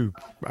another 2,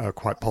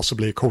 quite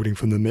possibly, according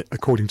to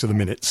the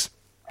minutes.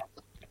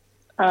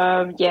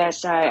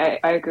 Yes, I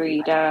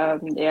agreed.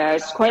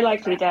 It's quite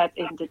likely that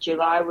in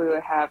July we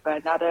will have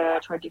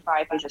another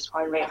 25 basis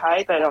point rate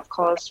hike. But of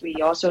course, we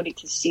also need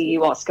to see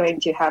what's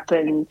going to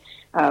happen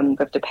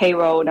with the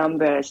payroll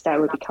numbers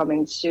that will be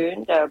coming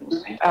soon.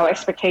 Our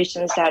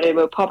expectation is that it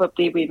will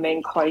probably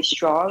remain quite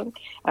strong.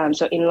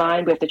 So in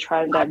line with the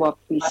trend that what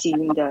we've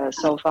seen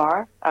so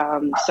far.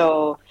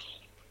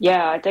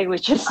 Yeah, I think we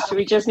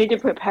just need to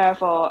prepare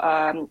for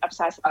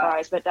upside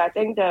surprise. But I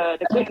think the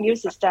good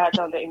news is that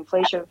on the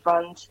inflation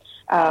front,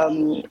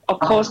 of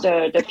course,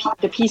 the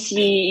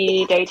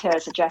PCE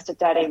data suggested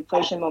that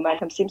inflation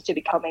momentum seems to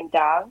be coming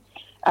down.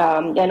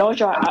 And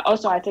also,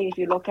 I think if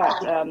you look at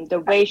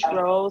the wage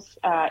growth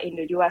in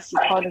the U.S.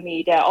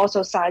 economy, there are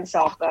also signs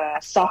of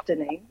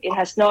softening. It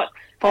has not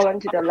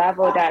fallen to the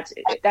level that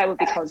would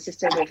be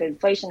consistent with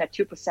inflation at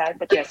 2%,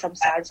 but there are some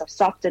signs of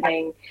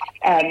softening,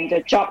 and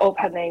the job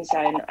openings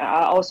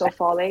are also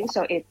falling.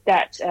 So if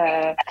that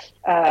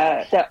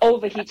the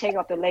overheating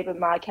of the labor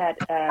market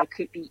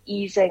could be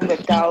easing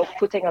without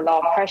putting a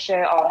lot of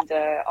pressure on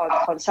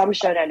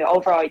consumption and the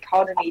overall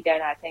economy,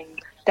 then I think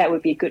that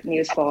would be good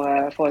news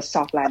for a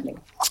soft landing.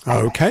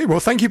 Okay, well,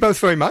 thank you both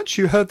very much.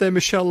 You heard there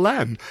Michelle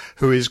Lam,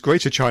 who is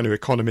Greater China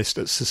economist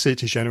at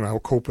Societe Generale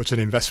Corporate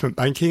and Investment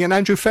Banking, and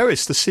Andrew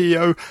Ferris, the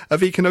CEO of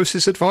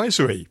Econosis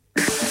Advisory.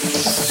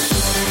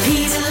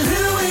 Peter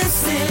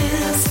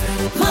Lewis's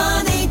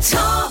Money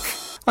Talk.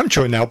 I'm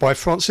joined now by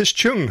Francis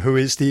Chung, who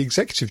is the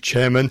Executive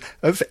Chairman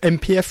of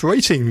MPF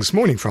Ratings.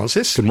 Morning,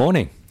 Francis. Good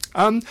morning.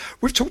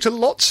 We've talked a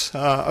lot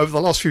over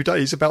the last few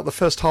days about the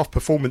first half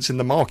performance in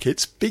the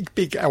markets. Big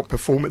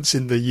outperformance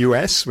in the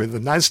US with the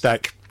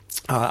Nasdaq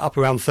up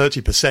around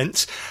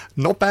 30%.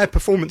 Not bad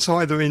performance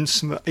either in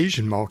some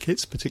Asian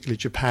markets, particularly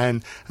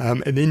Japan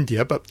and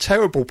India, but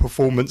terrible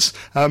performance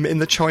in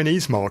the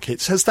Chinese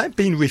markets. Has that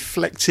been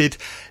reflected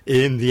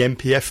in the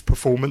MPF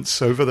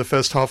performance over the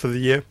first half of the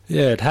year?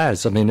 Yeah, it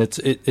has. I mean,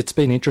 it's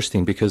been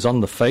interesting because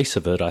on the face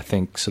of it, I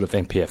think sort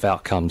of MPF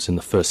outcomes in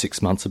the first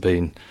 6 months have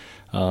been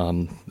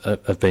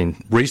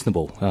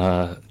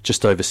reasonable.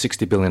 Just over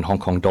 60 billion Hong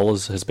Kong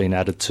dollars has been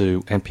added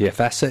to MPF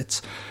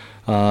assets.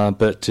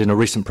 But in a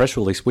recent press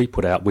release we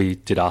put out, we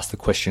did ask the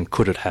question,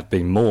 could it have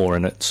been more?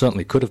 And it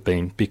certainly could have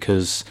been,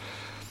 because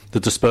the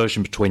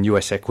dispersion between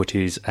US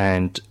equities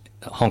and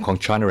Hong Kong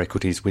China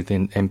equities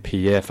within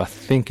MPF, I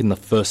think in the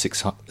first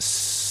six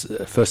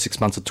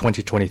months of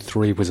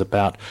 2023 was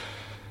about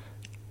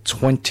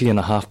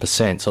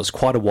 20.5%. So it's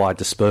quite a wide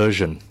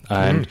dispersion.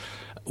 And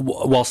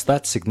whilst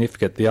that's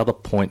significant, the other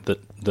point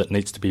that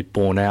needs to be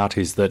borne out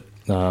is that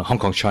Hong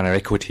Kong China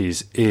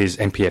equities is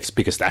MPF's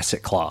biggest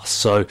asset class.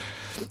 So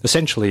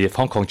essentially, if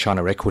Hong Kong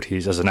China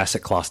equities as an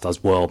asset class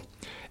does well,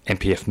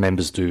 MPF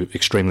members do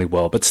extremely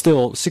well. But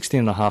still,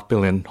 16.5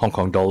 billion Hong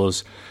Kong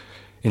dollars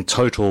in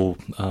total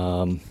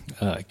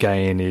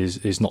gain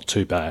is not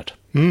too bad.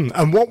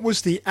 And what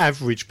was the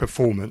average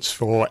performance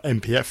for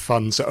MPF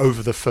funds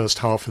over the first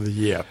half of the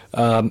year?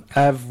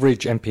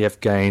 Average MPF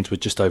gains were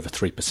just over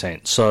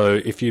 3%. So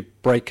if you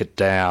break it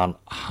down,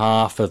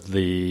 half of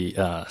the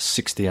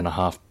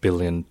 $60.5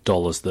 billion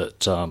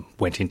that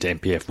went into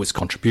MPF was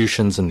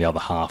contributions, and the other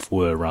half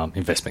were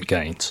investment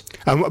gains.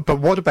 But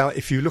what about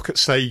if you look at,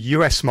 say,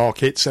 US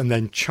markets and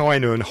then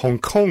China and Hong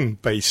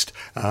Kong-based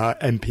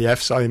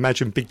MPFs? I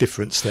imagine big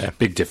difference there.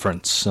 Big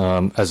difference.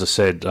 As I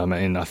said, I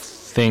mean, I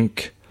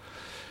think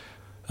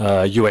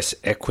US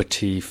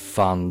equity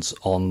funds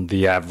on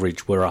the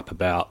average were up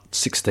about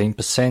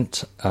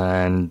 16%,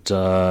 and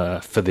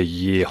for the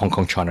year, Hong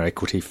Kong China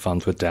equity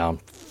funds were down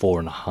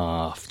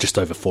just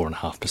over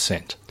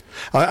 4.5%.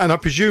 And I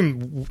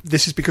presume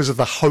this is because of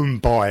the home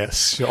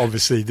bias.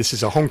 Obviously, this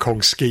is a Hong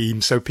Kong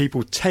scheme, so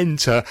people tend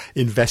to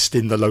invest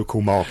in the local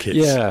markets.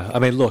 Yeah, I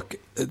mean, look,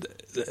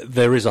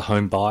 there is a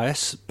home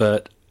bias,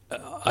 but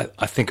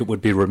I think it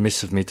would be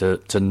remiss of me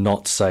to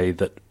not say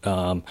that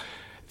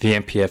the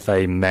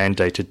MPFA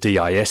mandated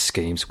DIS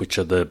schemes, which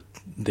are the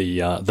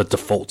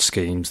default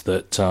schemes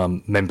that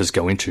members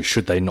go into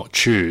should they not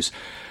choose,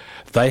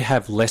 they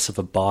have less of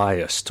a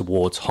bias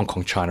towards Hong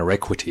Kong China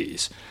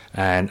equities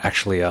and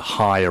actually a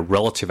higher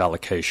relative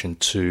allocation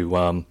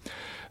to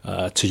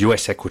to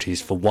US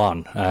equities for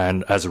one.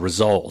 And as a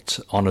result,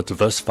 on a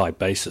diversified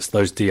basis,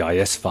 those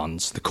DIS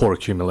funds, the core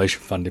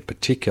accumulation fund in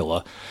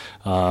particular,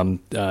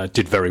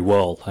 did very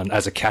well, and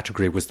as a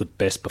category was the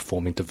best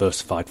performing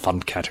diversified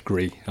fund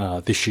category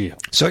this year.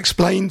 So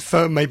explain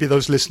for maybe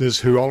those listeners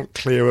who aren't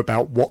clear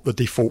about what the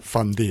default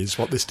fund is,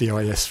 what this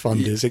DIS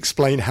fund is.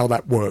 Explain how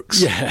that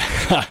works.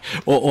 Yeah,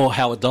 or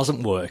how it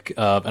doesn't work.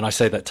 And I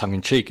say that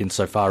tongue-in-cheek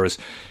insofar as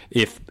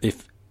if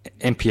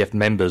MPF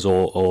members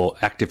or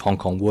active Hong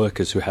Kong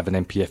workers who have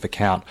an MPF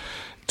account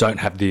don't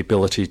have the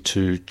ability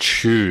to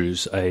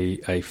choose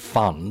a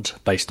fund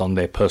based on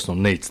their personal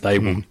needs, they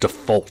will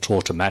default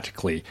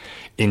automatically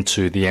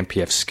into the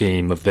MPF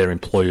scheme of their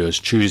employer's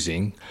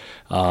choosing,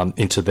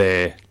 into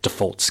their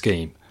default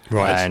scheme.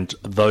 Right. And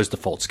those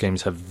default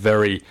schemes have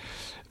very,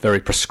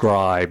 very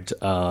prescribed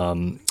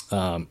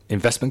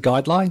investment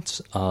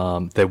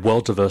guidelines. They're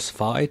well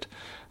diversified.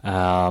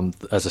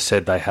 As I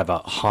said, they have a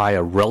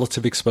higher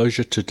relative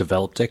exposure to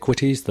developed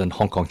equities than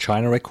Hong Kong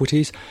China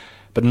equities.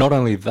 But not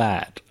only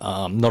that,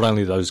 not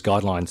only those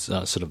guidelines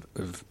are sort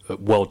of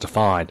well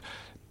defined,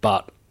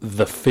 but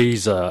the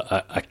fees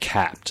are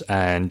capped,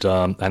 and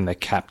they're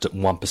capped at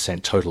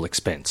 1% total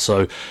expense.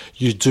 So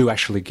you do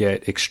actually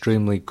get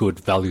extremely good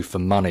value for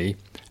money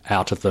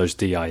out of those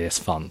DIS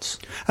funds.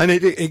 And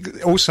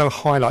it also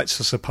highlights,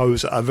 I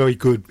suppose, a very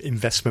good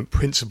investment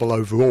principle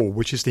overall,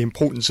 which is the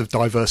importance of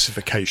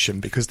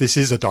diversification, because this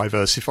is a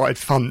diversified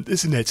fund,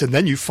 isn't it? And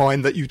then you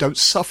find that you don't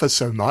suffer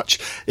so much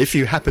if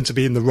you happen to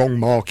be in the wrong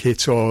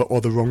market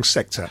or the wrong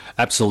sector.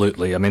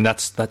 Absolutely. I mean,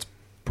 that's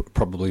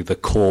probably the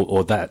core,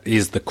 or that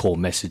is the core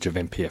message of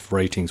MPF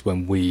ratings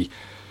when we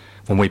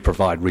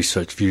provide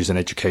research, views and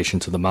education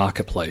to the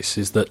marketplace,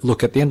 is that,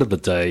 look, at the end of the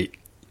day,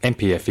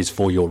 MPF is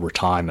for your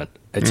retirement.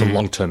 It's a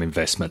long-term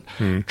investment.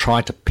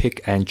 Trying to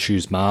pick and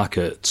choose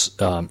markets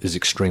is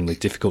extremely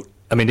difficult.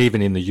 I mean,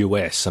 even in the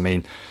US, I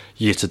mean,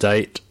 year to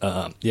date,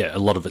 a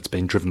lot of it's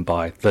been driven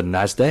by the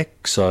NASDAQ.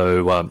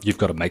 So you've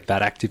got to make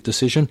that active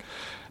decision.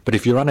 But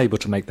if you're unable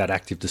to make that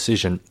active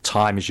decision,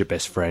 time is your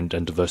best friend,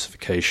 and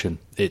diversification,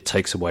 it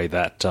takes away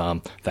that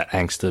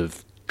angst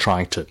of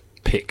trying to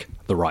pick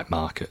the right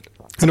market.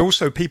 And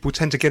also, people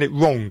tend to get it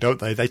wrong, don't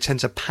they? They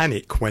tend to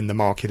panic when the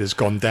market has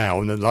gone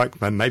down, and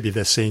like maybe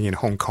they're seeing in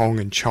Hong Kong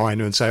and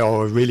China and say,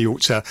 oh, I really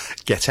ought to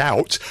get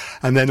out.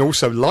 And then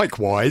also,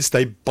 likewise,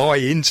 they buy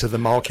into the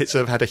markets that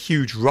have had a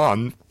huge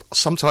run,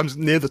 sometimes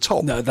near the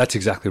top. No, that's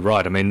exactly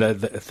right. I mean,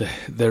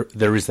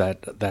 there is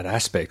that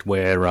aspect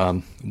where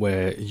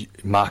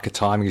market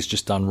timing is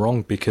just done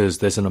wrong because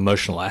there's an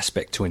emotional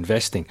aspect to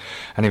investing.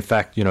 And in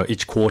fact,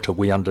 each quarter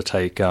we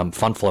undertake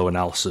fund flow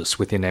analysis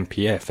within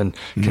MPF, and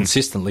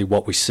consistently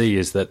what we see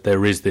is that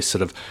there is this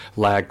sort of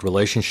lagged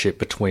relationship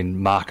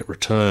between market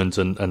returns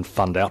and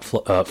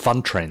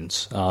fund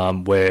trends,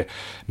 where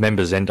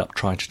members end up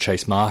trying to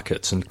chase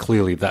markets, and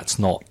clearly that's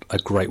not a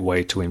great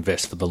way to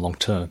invest for the long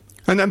term.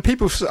 And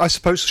people, I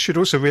suppose, should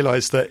also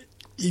realise that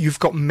you've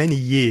got many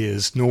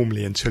years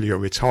normally until your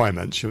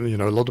retirement. A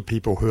lot of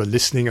people who are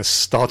listening are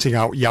starting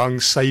out young,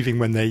 saving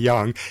when they're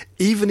young.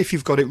 Even if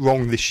you've got it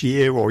wrong this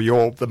year, or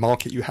the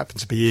market you happen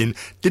to be in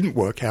didn't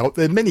work out,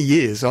 there are many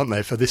years, aren't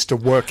there, for this to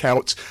work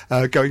out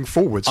going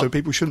forward. So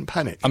people shouldn't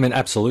panic. I mean,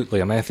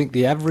 absolutely. I mean, I think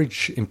the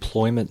average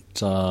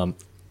employment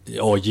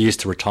or years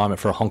to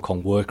retirement for a Hong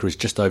Kong worker is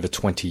just over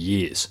 20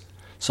 years.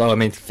 So, I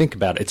mean, think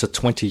about it. It's a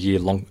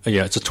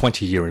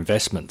 20-year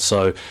investment.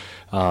 So,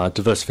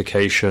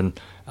 diversification,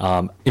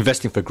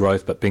 investing for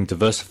growth, but being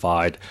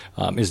diversified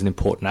is an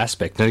important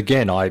aspect. And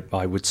again,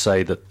 I would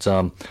say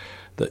that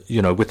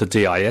with the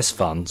DIS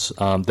funds,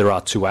 there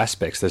are two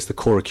aspects. There's the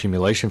core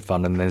accumulation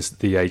fund, and there's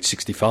the age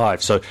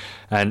 65. So,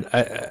 and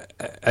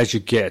as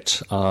you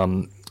get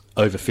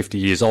over 50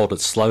 years old,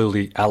 it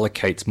slowly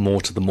allocates more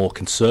to the more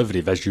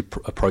conservative as you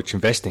approach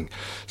investing.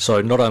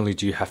 So not only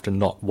do you have to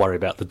not worry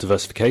about the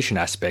diversification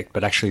aspect,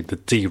 but actually the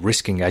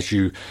de-risking as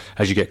you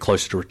get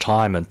closer to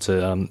retirement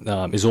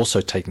is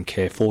also taken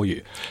care for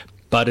you.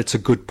 But it's a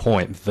good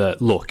point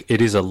that, look,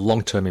 it is a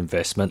long-term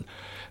investment,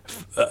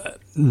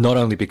 not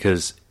only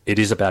because it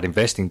is about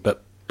investing,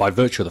 but by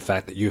virtue of the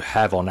fact that you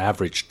have on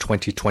average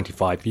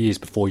 20-25 years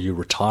before you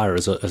retire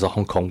as a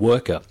Hong Kong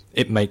worker,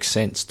 it makes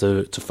sense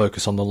to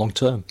focus on the long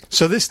term.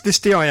 So this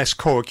DIS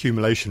core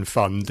accumulation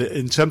fund,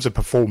 in terms of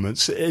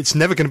performance, it's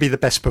never going to be the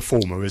best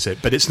performer, is it?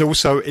 But it's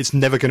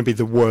never going to be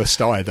the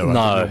worst either under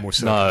normal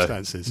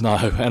circumstances. No.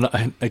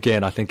 And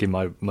again, I think in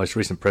my most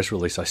recent press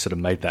release, I sort of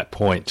made that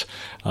point.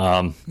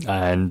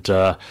 And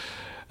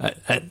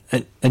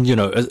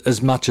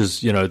as much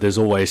as, there's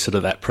always sort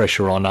of that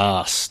pressure on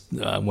us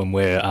when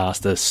we're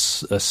asked as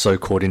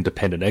so-called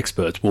independent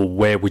experts, well,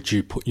 where would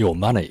you put your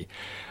money?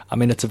 I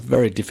mean, it's a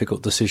very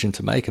difficult decision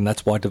to make, and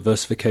that's why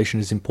diversification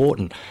is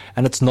important.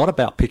 And it's not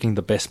about picking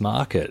the best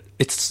market.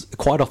 It's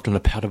quite often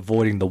about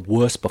avoiding the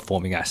worst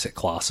performing asset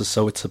classes.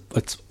 So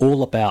it's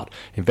all about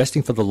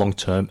investing for the long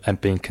term and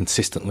being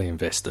consistently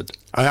invested.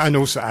 And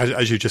also,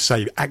 as you just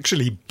say,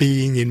 actually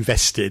being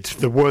invested.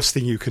 The worst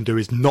thing you can do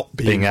is not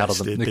being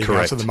invested, being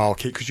out of the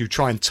market, because you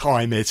try and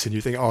time it and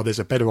you think, oh, there's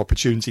a better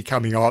opportunity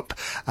coming up.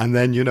 And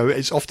then,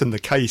 it's often the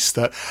case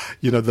that,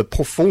 the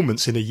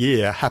performance in a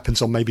year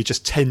happens on maybe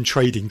just 10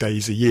 trading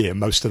days a year,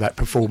 most of that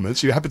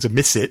performance. You happen to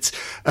miss it,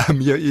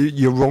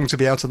 you're wrong to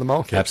be out of the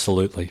market.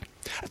 Absolutely.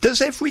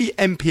 Does every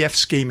MPF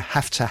scheme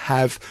have to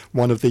have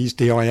one of these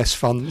DIS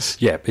funds?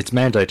 Yeah, it's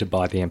mandated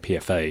by the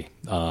MPFA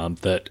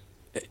that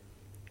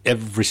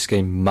every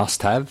scheme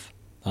must have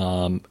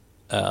an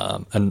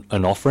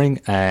offering,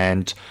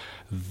 and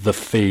the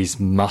fees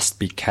must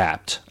be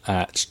capped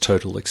at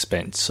total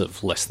expense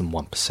of less than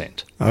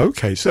 1%.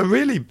 Okay, so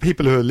really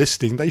people who are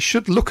listening, they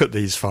should look at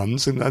these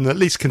funds and at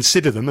least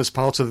consider them as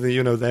part of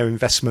the, their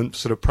investment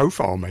sort of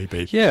profile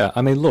maybe. Yeah,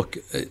 I mean, look,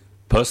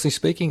 personally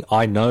speaking,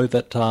 I know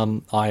that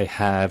I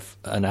have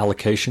an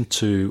allocation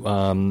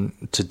to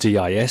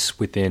DIS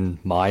within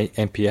my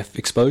MPF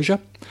exposure.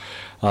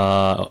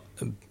 But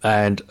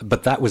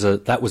that was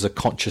a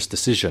conscious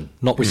decision,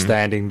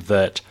 notwithstanding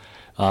that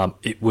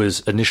it was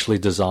initially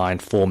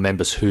designed for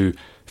members who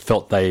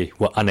felt they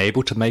were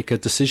unable to make a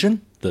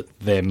decision, that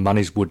their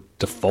monies would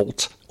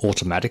default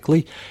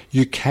automatically.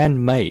 You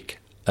can make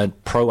a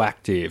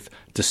proactive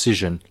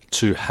decision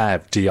to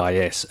have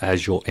DIS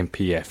as your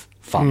MPF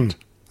fund.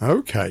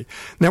 Okay.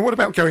 Now, what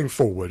about going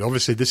forward?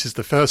 Obviously, this is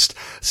the first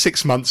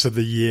 6 months of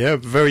the year.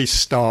 Very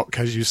stark,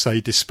 as you say,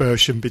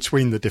 dispersion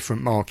between the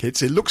different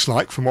markets. It looks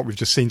like, from what we've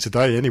just seen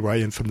today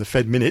anyway, and from the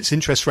Fed minutes,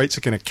 interest rates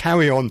are going to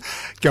carry on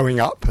going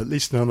up, at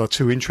least another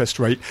 2 interest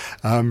rate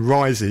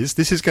rises.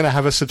 This is going to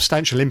have a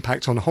substantial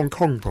impact on Hong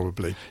Kong,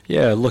 probably.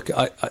 Yeah, look,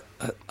 I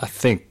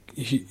think,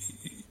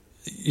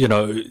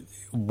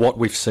 what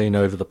we've seen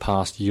over the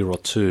past year or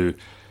two,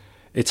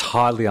 it's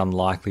highly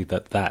unlikely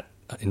that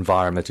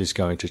environment is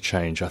going to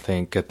change. I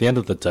think at the end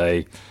of the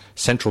day,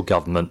 central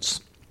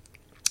governments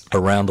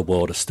around the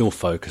world are still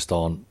focused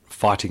on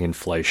fighting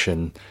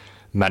inflation,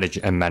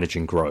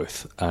 managing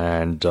growth,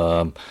 and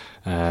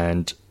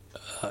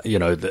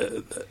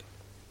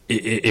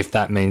if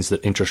that means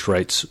that interest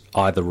rates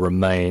either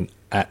remain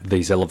at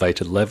these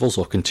elevated levels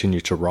or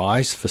continue to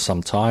rise for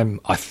some time,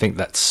 I think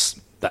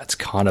that's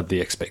kind of the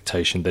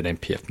expectation that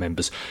MPF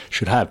members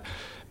should have.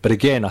 But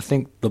again, I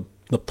think the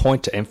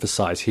point to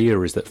emphasize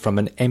here is that from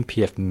an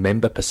MPF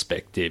member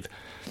perspective,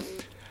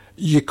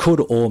 you could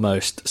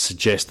almost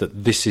suggest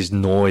that this is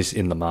noise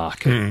in the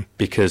market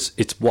because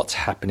it's what's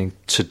happening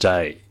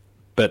today.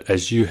 But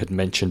as you had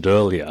mentioned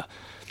earlier,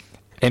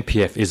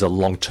 MPF is a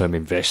long-term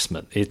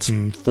investment. It's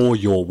for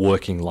your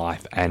working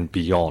life and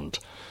beyond.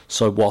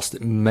 So whilst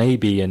it may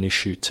be an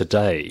issue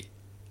today,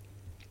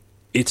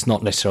 it's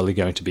not necessarily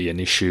going to be an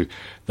issue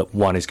that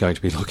one is going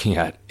to be looking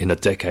at in a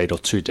decade or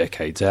 2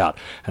 decades out.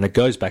 And it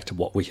goes back to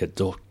what we had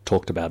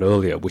talked about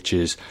earlier, which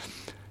is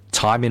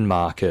time in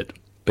market,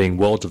 being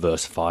well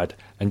diversified,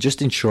 and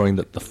just ensuring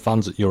that the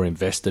funds that you're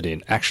invested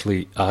in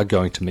actually are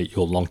going to meet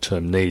your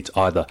long-term needs,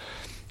 either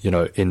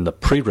in the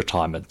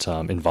pre-retirement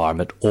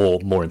environment or,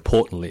 more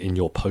importantly, in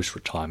your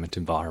post-retirement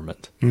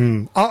environment.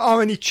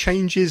 Are any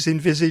changes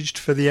envisaged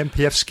for the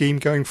MPF scheme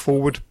going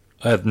forward?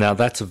 Now,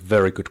 that's a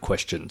very good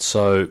question.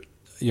 So,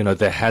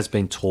 there has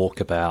been talk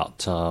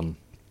about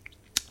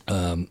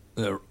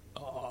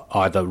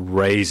either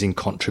raising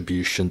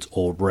contributions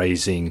or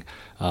raising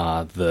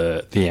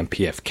the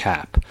MPF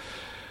cap,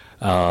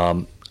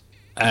 and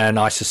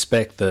I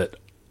suspect that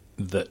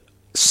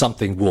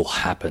something will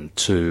happen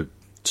to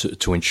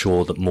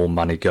ensure that more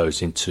money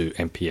goes into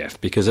MPF,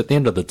 because at the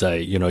end of the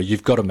day,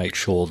 you've got to make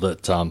sure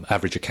that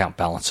average account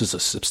balances are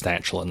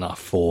substantial enough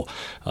for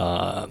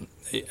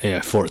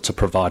it to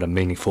provide a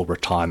meaningful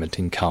retirement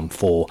income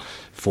for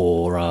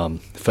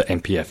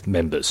MPF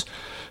members.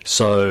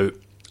 So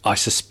I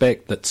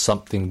suspect that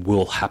something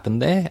will happen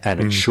there,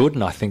 and it should,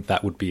 and I think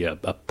that would be a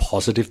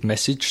positive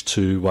message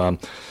to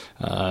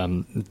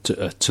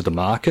the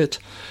market.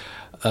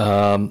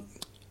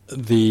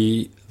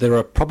 There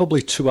are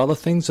probably 2 other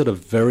things that are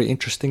very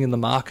interesting in the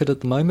market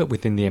at the moment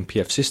within the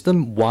MPF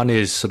system. One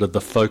is sort of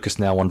the focus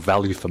now on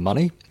value for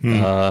money.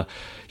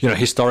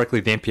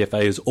 Historically, the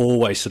MPFA has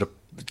always sort of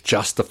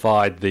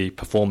justified the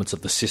performance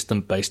of the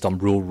system based on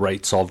real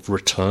rates of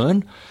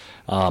return.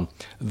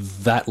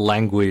 That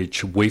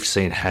language we've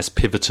seen has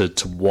pivoted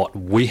to what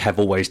we have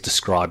always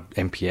described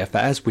MPF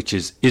as, which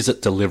is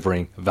it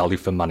delivering value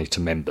for money to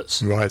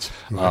members? Right.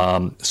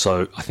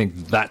 So I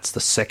think that's the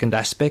second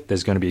aspect.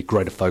 There's going to be a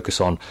greater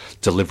focus on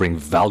delivering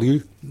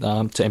value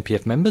to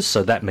MPF members.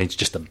 So that means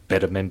just a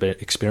better member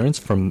experience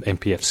from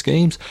MPF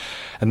schemes.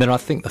 And then I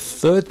think the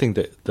third thing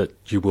that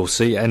you will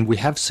see, and we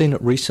have seen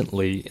it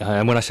recently,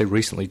 and when I say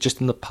recently,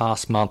 just in the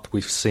past month,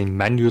 we've seen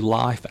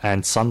Manulife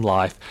and Sun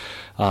Life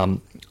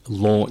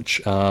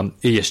launch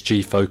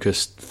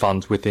ESG-focused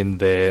funds within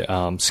their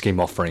scheme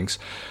offerings.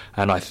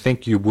 And I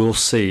think you will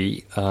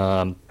see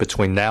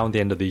between now and the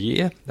end of the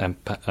year,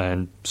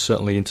 and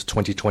certainly into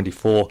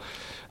 2024,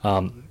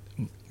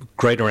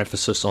 greater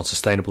emphasis on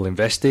sustainable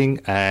investing,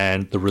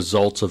 and the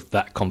result of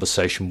that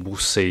conversation we'll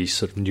see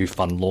sort of new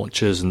fund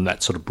launches, and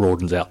that sort of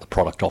broadens out the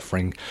product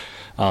offering,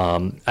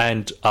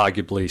 and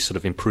arguably sort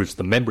of improves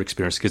the member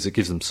experience because it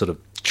gives them sort of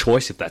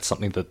choice if that's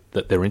something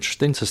that they're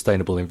interested in,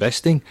 sustainable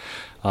investing,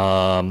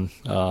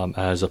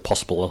 as a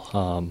possible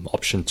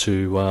option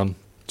to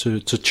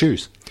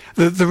choose.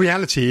 The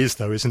reality is,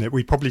 though, isn't it,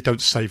 we probably don't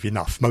save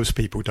enough. Most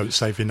people don't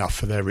save enough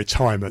for their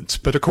retirement.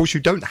 But, of course, you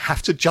don't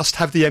have to just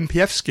have the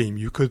MPF scheme.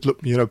 You could,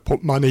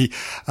 put money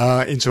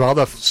into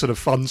other sort of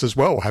funds as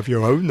well, have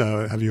your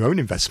own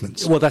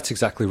investments. Well, that's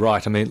exactly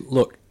right. I mean,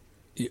 look,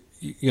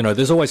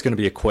 there's always going to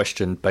be a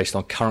question based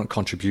on current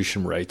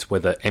contribution rates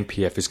whether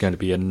MPF is going to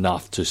be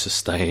enough to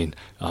sustain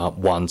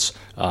one's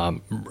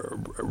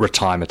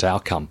retirement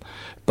outcome.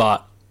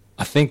 But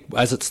I think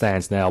as it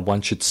stands now,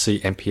 one should see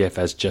MPF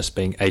as just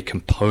being a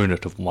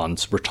component of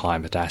one's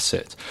retirement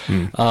asset.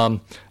 And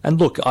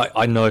look,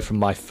 I know from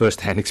my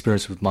first-hand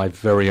experience with my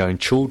very own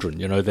children,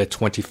 they're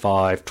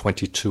 25,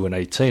 22 and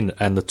 18,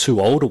 and the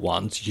two older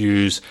ones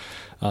use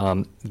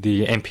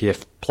the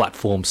MPF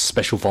platform's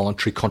special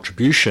voluntary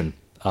contribution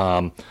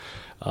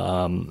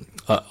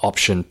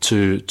option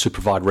to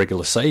provide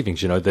regular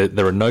savings.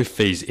 There are no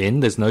fees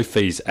in, there's no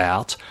fees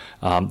out.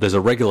 There's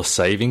a regular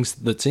savings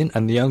that's in,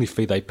 and the only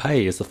fee they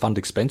pay is the fund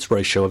expense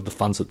ratio of the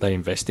funds that they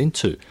invest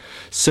into.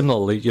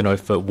 Similarly,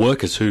 for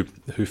workers who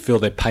feel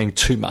they're paying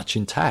too much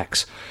in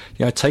tax,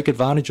 take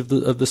advantage of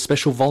the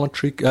special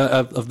voluntary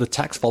of the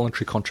tax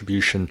voluntary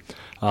contribution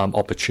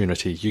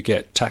opportunity. You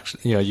get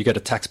you get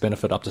a tax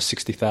benefit up to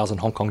 60,000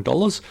 Hong Kong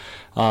dollars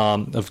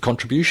of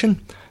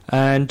contribution,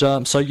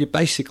 and so you're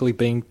basically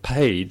being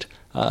paid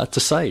to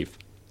save.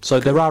 So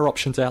there are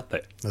options out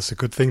there. That's a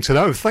good thing to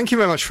know. Thank you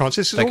very much,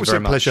 Francis. It's always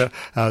a pleasure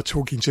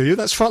talking to you.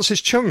 That's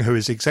Francis Chung, who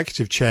is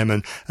Executive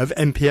Chairman of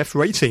MPF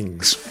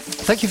Ratings.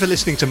 Thank you for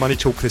listening to Money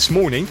Talk this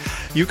morning.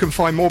 You can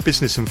find more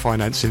business and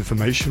finance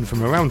information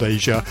from around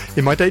Asia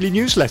in my daily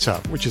newsletter,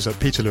 which is at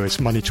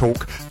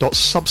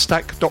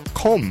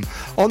peterlewismoneytalk.substack.com.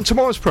 On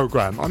tomorrow's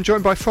programme, I'm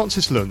joined by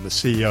Francis Lun, the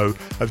CEO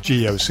of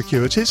Geo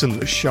Securities, and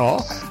Liz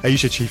Shah,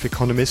 Asia Chief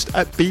Economist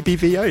at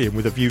BBVA. And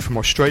with a view from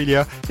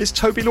Australia is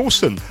Toby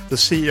Lawson, the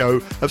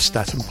CEO of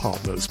Staten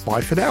Partners.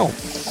 Bye for now.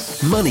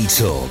 Money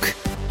Talk